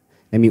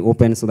 Let me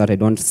open so that I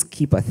don't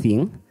skip a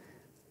thing.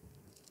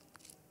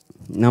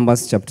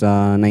 Numbers chapter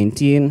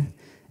 19,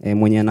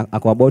 mwenye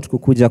ako about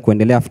kukuja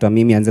kuendelea after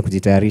mimi anze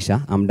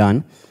kujitayarisha. I'm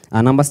done.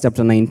 Numbers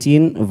chapter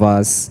 19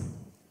 verse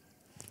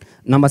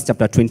Numbers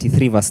chapter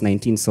 23 verse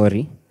 19,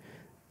 sorry.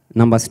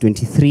 Numbers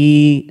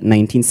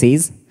 23:19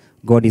 says,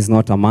 God is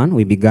not a man.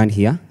 We began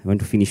here. I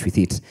want to finish with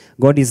it.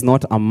 God is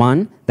not a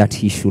man that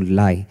he should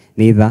lie,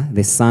 neither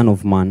the son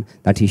of man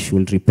that he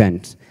should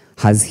repent.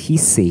 Has he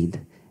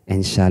said,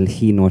 and shall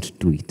he not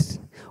do it?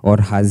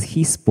 Or has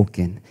he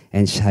spoken,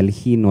 and shall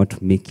he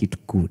not make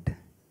it good?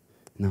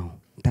 Now,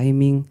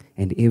 timing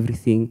and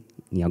everything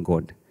near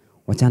God.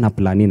 Wachana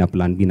plan A na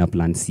plan B na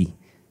plan C.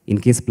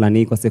 In case plan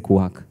A ikose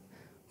kuwork,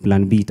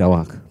 plan B ita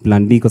work.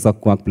 Plan B ikosa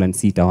kuwork, plan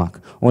C ita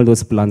work. All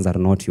those plans are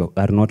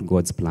not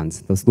God's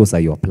plans. Those are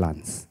your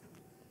plans.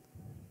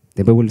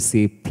 The Bible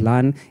says,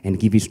 plan and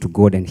give it to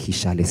God and he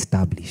shall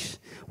establish.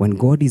 When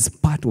God is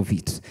part of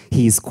it,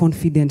 he is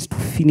confident to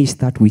finish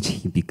that which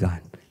he began.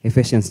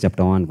 Ephesians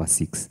chapter 1 verse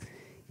 6.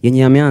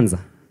 Yenye ameanza,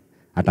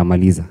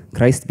 atamaliza.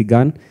 Christ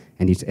began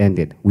and it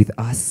ended with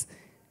us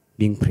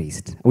being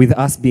praised. With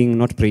us being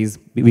not praised,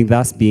 with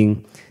us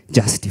being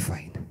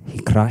justified. He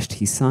crushed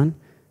his son,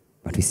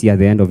 but we see at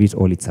the end of it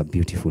all, it's a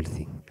beautiful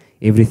thing.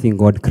 Everything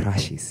God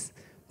crushes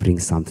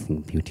brings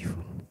something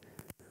beautiful.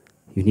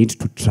 You need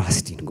to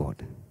trust in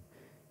God.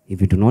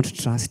 If you do not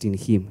trust in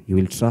him, you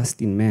will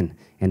trust in men,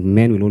 and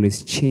men will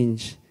always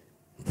change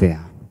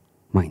their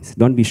minds.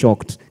 Don't be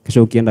shocked.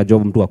 Kesho ukienda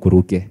job mtu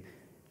akuruke.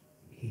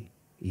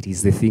 It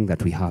is the thing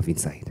that we have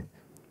inside.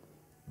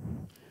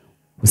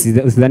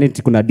 Usidhani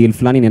kuna deal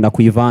fulani inaenda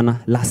kuivana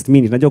last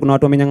minute. Najua kuna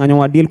watu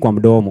wamenyang'anywa deal kwa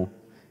mdomo.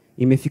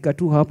 Imefika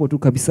tu hapo tu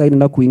kabisa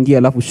inaenda kuingia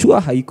alafu sure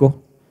haiko.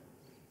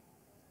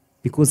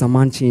 Because a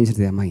man changed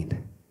their mind.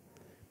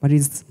 But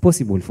it's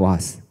possible for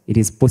us. It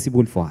is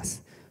possible for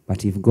us.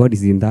 But if God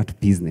is in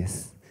that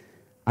business,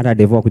 hata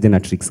devil akuja na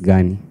tricks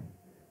gani,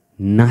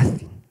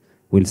 nothing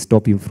will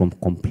stop him from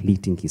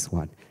completing his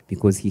word.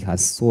 Because he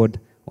has sold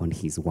on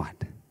his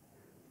word.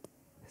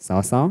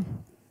 Sawa sawa?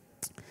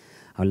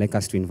 I would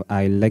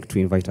like to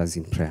invite us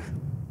in prayer.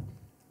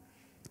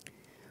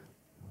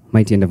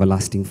 Mighty and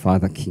everlasting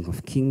Father, King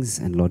of kings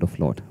and Lord of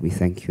lords, we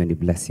thank you and we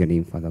bless your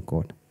name, Father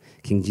God.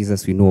 King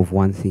Jesus, we know of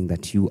one thing,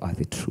 that you are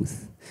the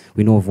truth.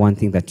 We know of one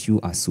thing, that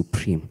you are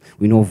supreme.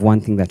 We know of one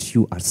thing, that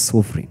you are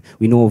sovereign.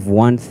 We know of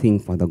one thing,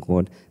 Father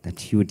God,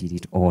 that you did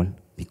it all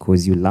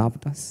because you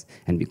loved us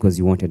and because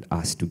you wanted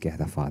us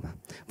together, Father.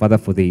 Father,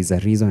 for there is a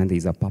reason and there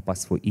is a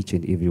purpose for each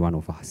and every one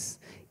of us.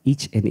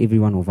 Each and every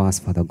one of us,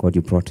 Father God,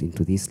 you brought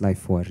into this life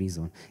for a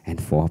reason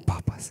and for a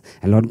purpose.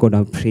 And Lord God,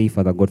 I pray,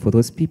 Father God, for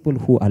those people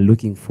who are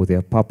looking for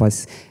their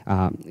purpose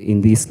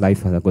in this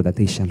life, Father God, that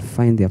they shall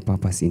find their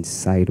purpose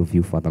inside of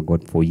you, Father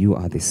God, for you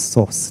are the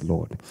source,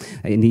 Lord.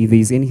 And if there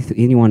is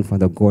anyone,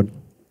 Father God,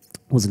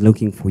 who's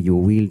looking for your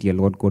will, dear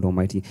Lord God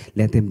Almighty,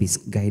 let them be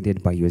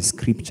guided by your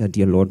scripture,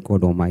 dear Lord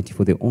God Almighty,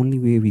 for the only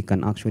way we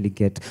can actually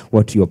get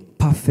what your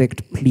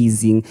perfect,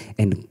 pleasing,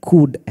 and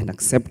good and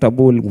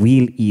acceptable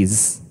will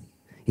is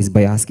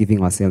by us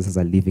giving ourselves as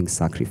a living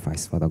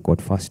sacrifice, Father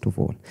God, first of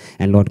all.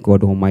 And Lord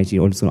God Almighty,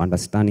 also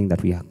understanding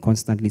that we are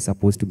constantly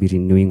supposed to be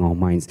renewing our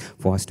minds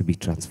for us to be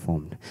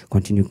transformed.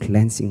 Continue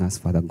cleansing us,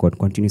 Father God.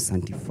 Continue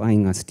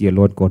sanctifying us, dear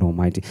Lord God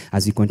Almighty.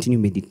 As we continue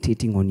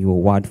meditating on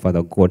your word,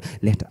 Father God,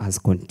 let us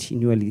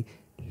continually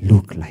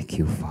look like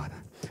you, Father.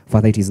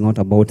 Father, it is not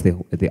about the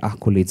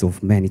accolades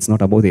of men. It's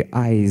not about the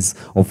eyes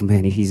of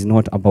men. It is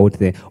not about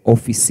the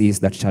offices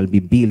that shall be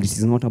built. It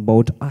is not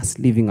about us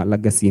leaving a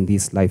legacy in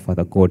this life,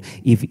 Father God.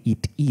 If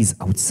it is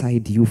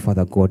outside you,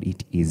 Father God,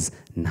 it is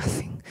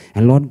nothing.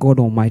 And Lord God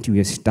Almighty, we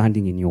are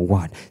standing in your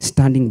word,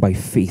 standing by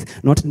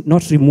faith, not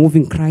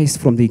removing Christ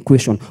from the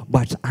equation,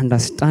 but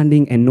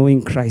understanding and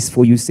knowing Christ.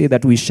 For you say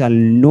that we shall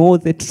know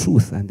the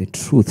truth, and the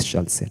truth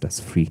shall set us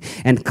free.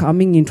 And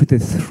coming into the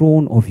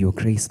throne of your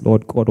grace,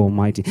 Lord God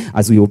Almighty,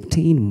 as we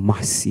obtain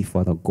mercy,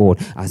 Father God,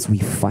 as we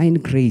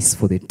find grace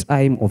for the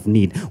time of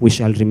need, we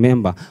shall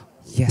remember,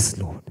 yes,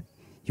 Lord,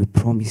 you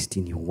promised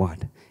in your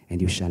word,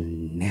 and you shall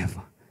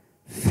never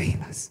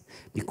fail us,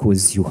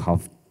 because you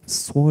have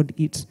sword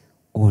it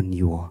on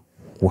your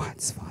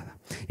words, Father.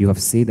 You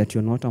have said that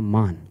you're not a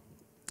man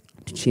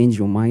to change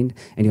your mind,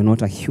 and you're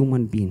not a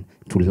human being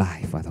to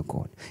lie, Father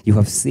God. You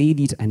have said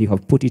it and you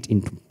have put it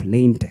into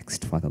plain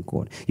text, Father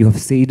God. You have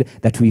said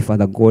that we,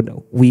 Father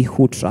God, we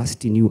who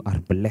trust in you are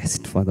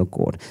blessed, Father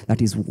God.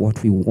 That is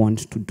what we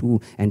want to do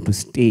and to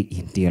stay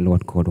in, dear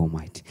Lord God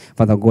Almighty.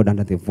 Father God,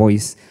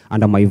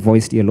 under my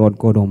voice, dear Lord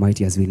God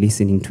Almighty, as we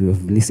listened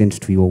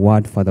to your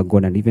word, Father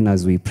God, and even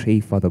as we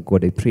pray, Father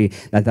God, I pray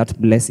that that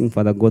blessing,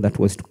 Father God, that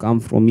was to come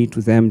from me to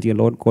them, dear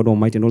Lord God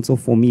Almighty, and also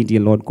for me,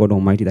 dear Lord God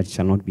Almighty, that it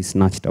shall not be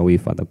snatched away,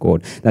 Father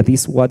God. That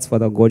these words,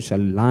 Father God, shall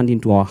land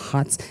into our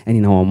hearts and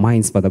in our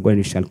minds, Father God, and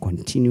we shall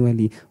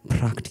continually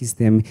practice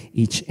them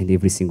each and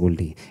every single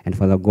day. And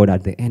Father God,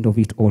 at the end of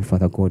it all,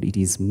 Father God, it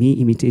is me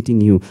imitating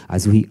you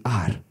as we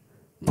are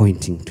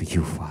pointing to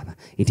you, Father.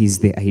 It is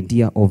the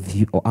idea of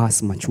you or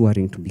us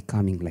maturing to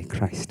becoming like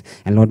Christ.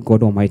 And Lord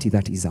God Almighty,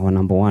 that is our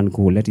number one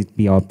goal. Let it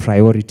be our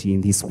priority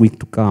in this week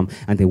to come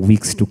and the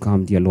weeks to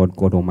come, dear Lord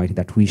God Almighty,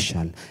 that we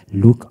shall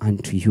look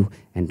unto you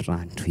and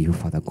run to you,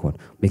 Father God,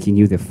 making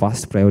you the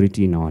first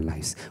priority in our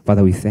lives.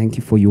 Father, we thank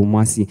you for your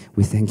mercy.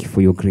 We thank you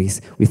for your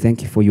grace. We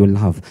thank you for your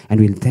love. And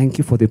we thank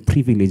you for the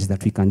privilege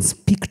that we can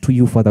speak to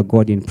you, Father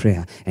God, in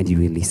prayer, and you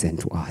will listen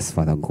to us,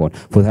 Father God.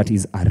 For that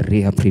is a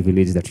rare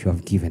privilege that you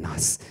have given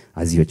us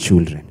as your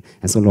children.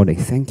 And so, Lord, I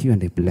thank you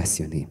and I bless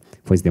your name.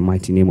 For it's the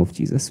mighty name of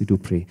Jesus we do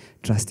pray,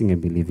 trusting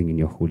and believing in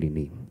your holy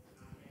name.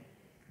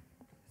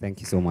 Thank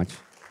you so much.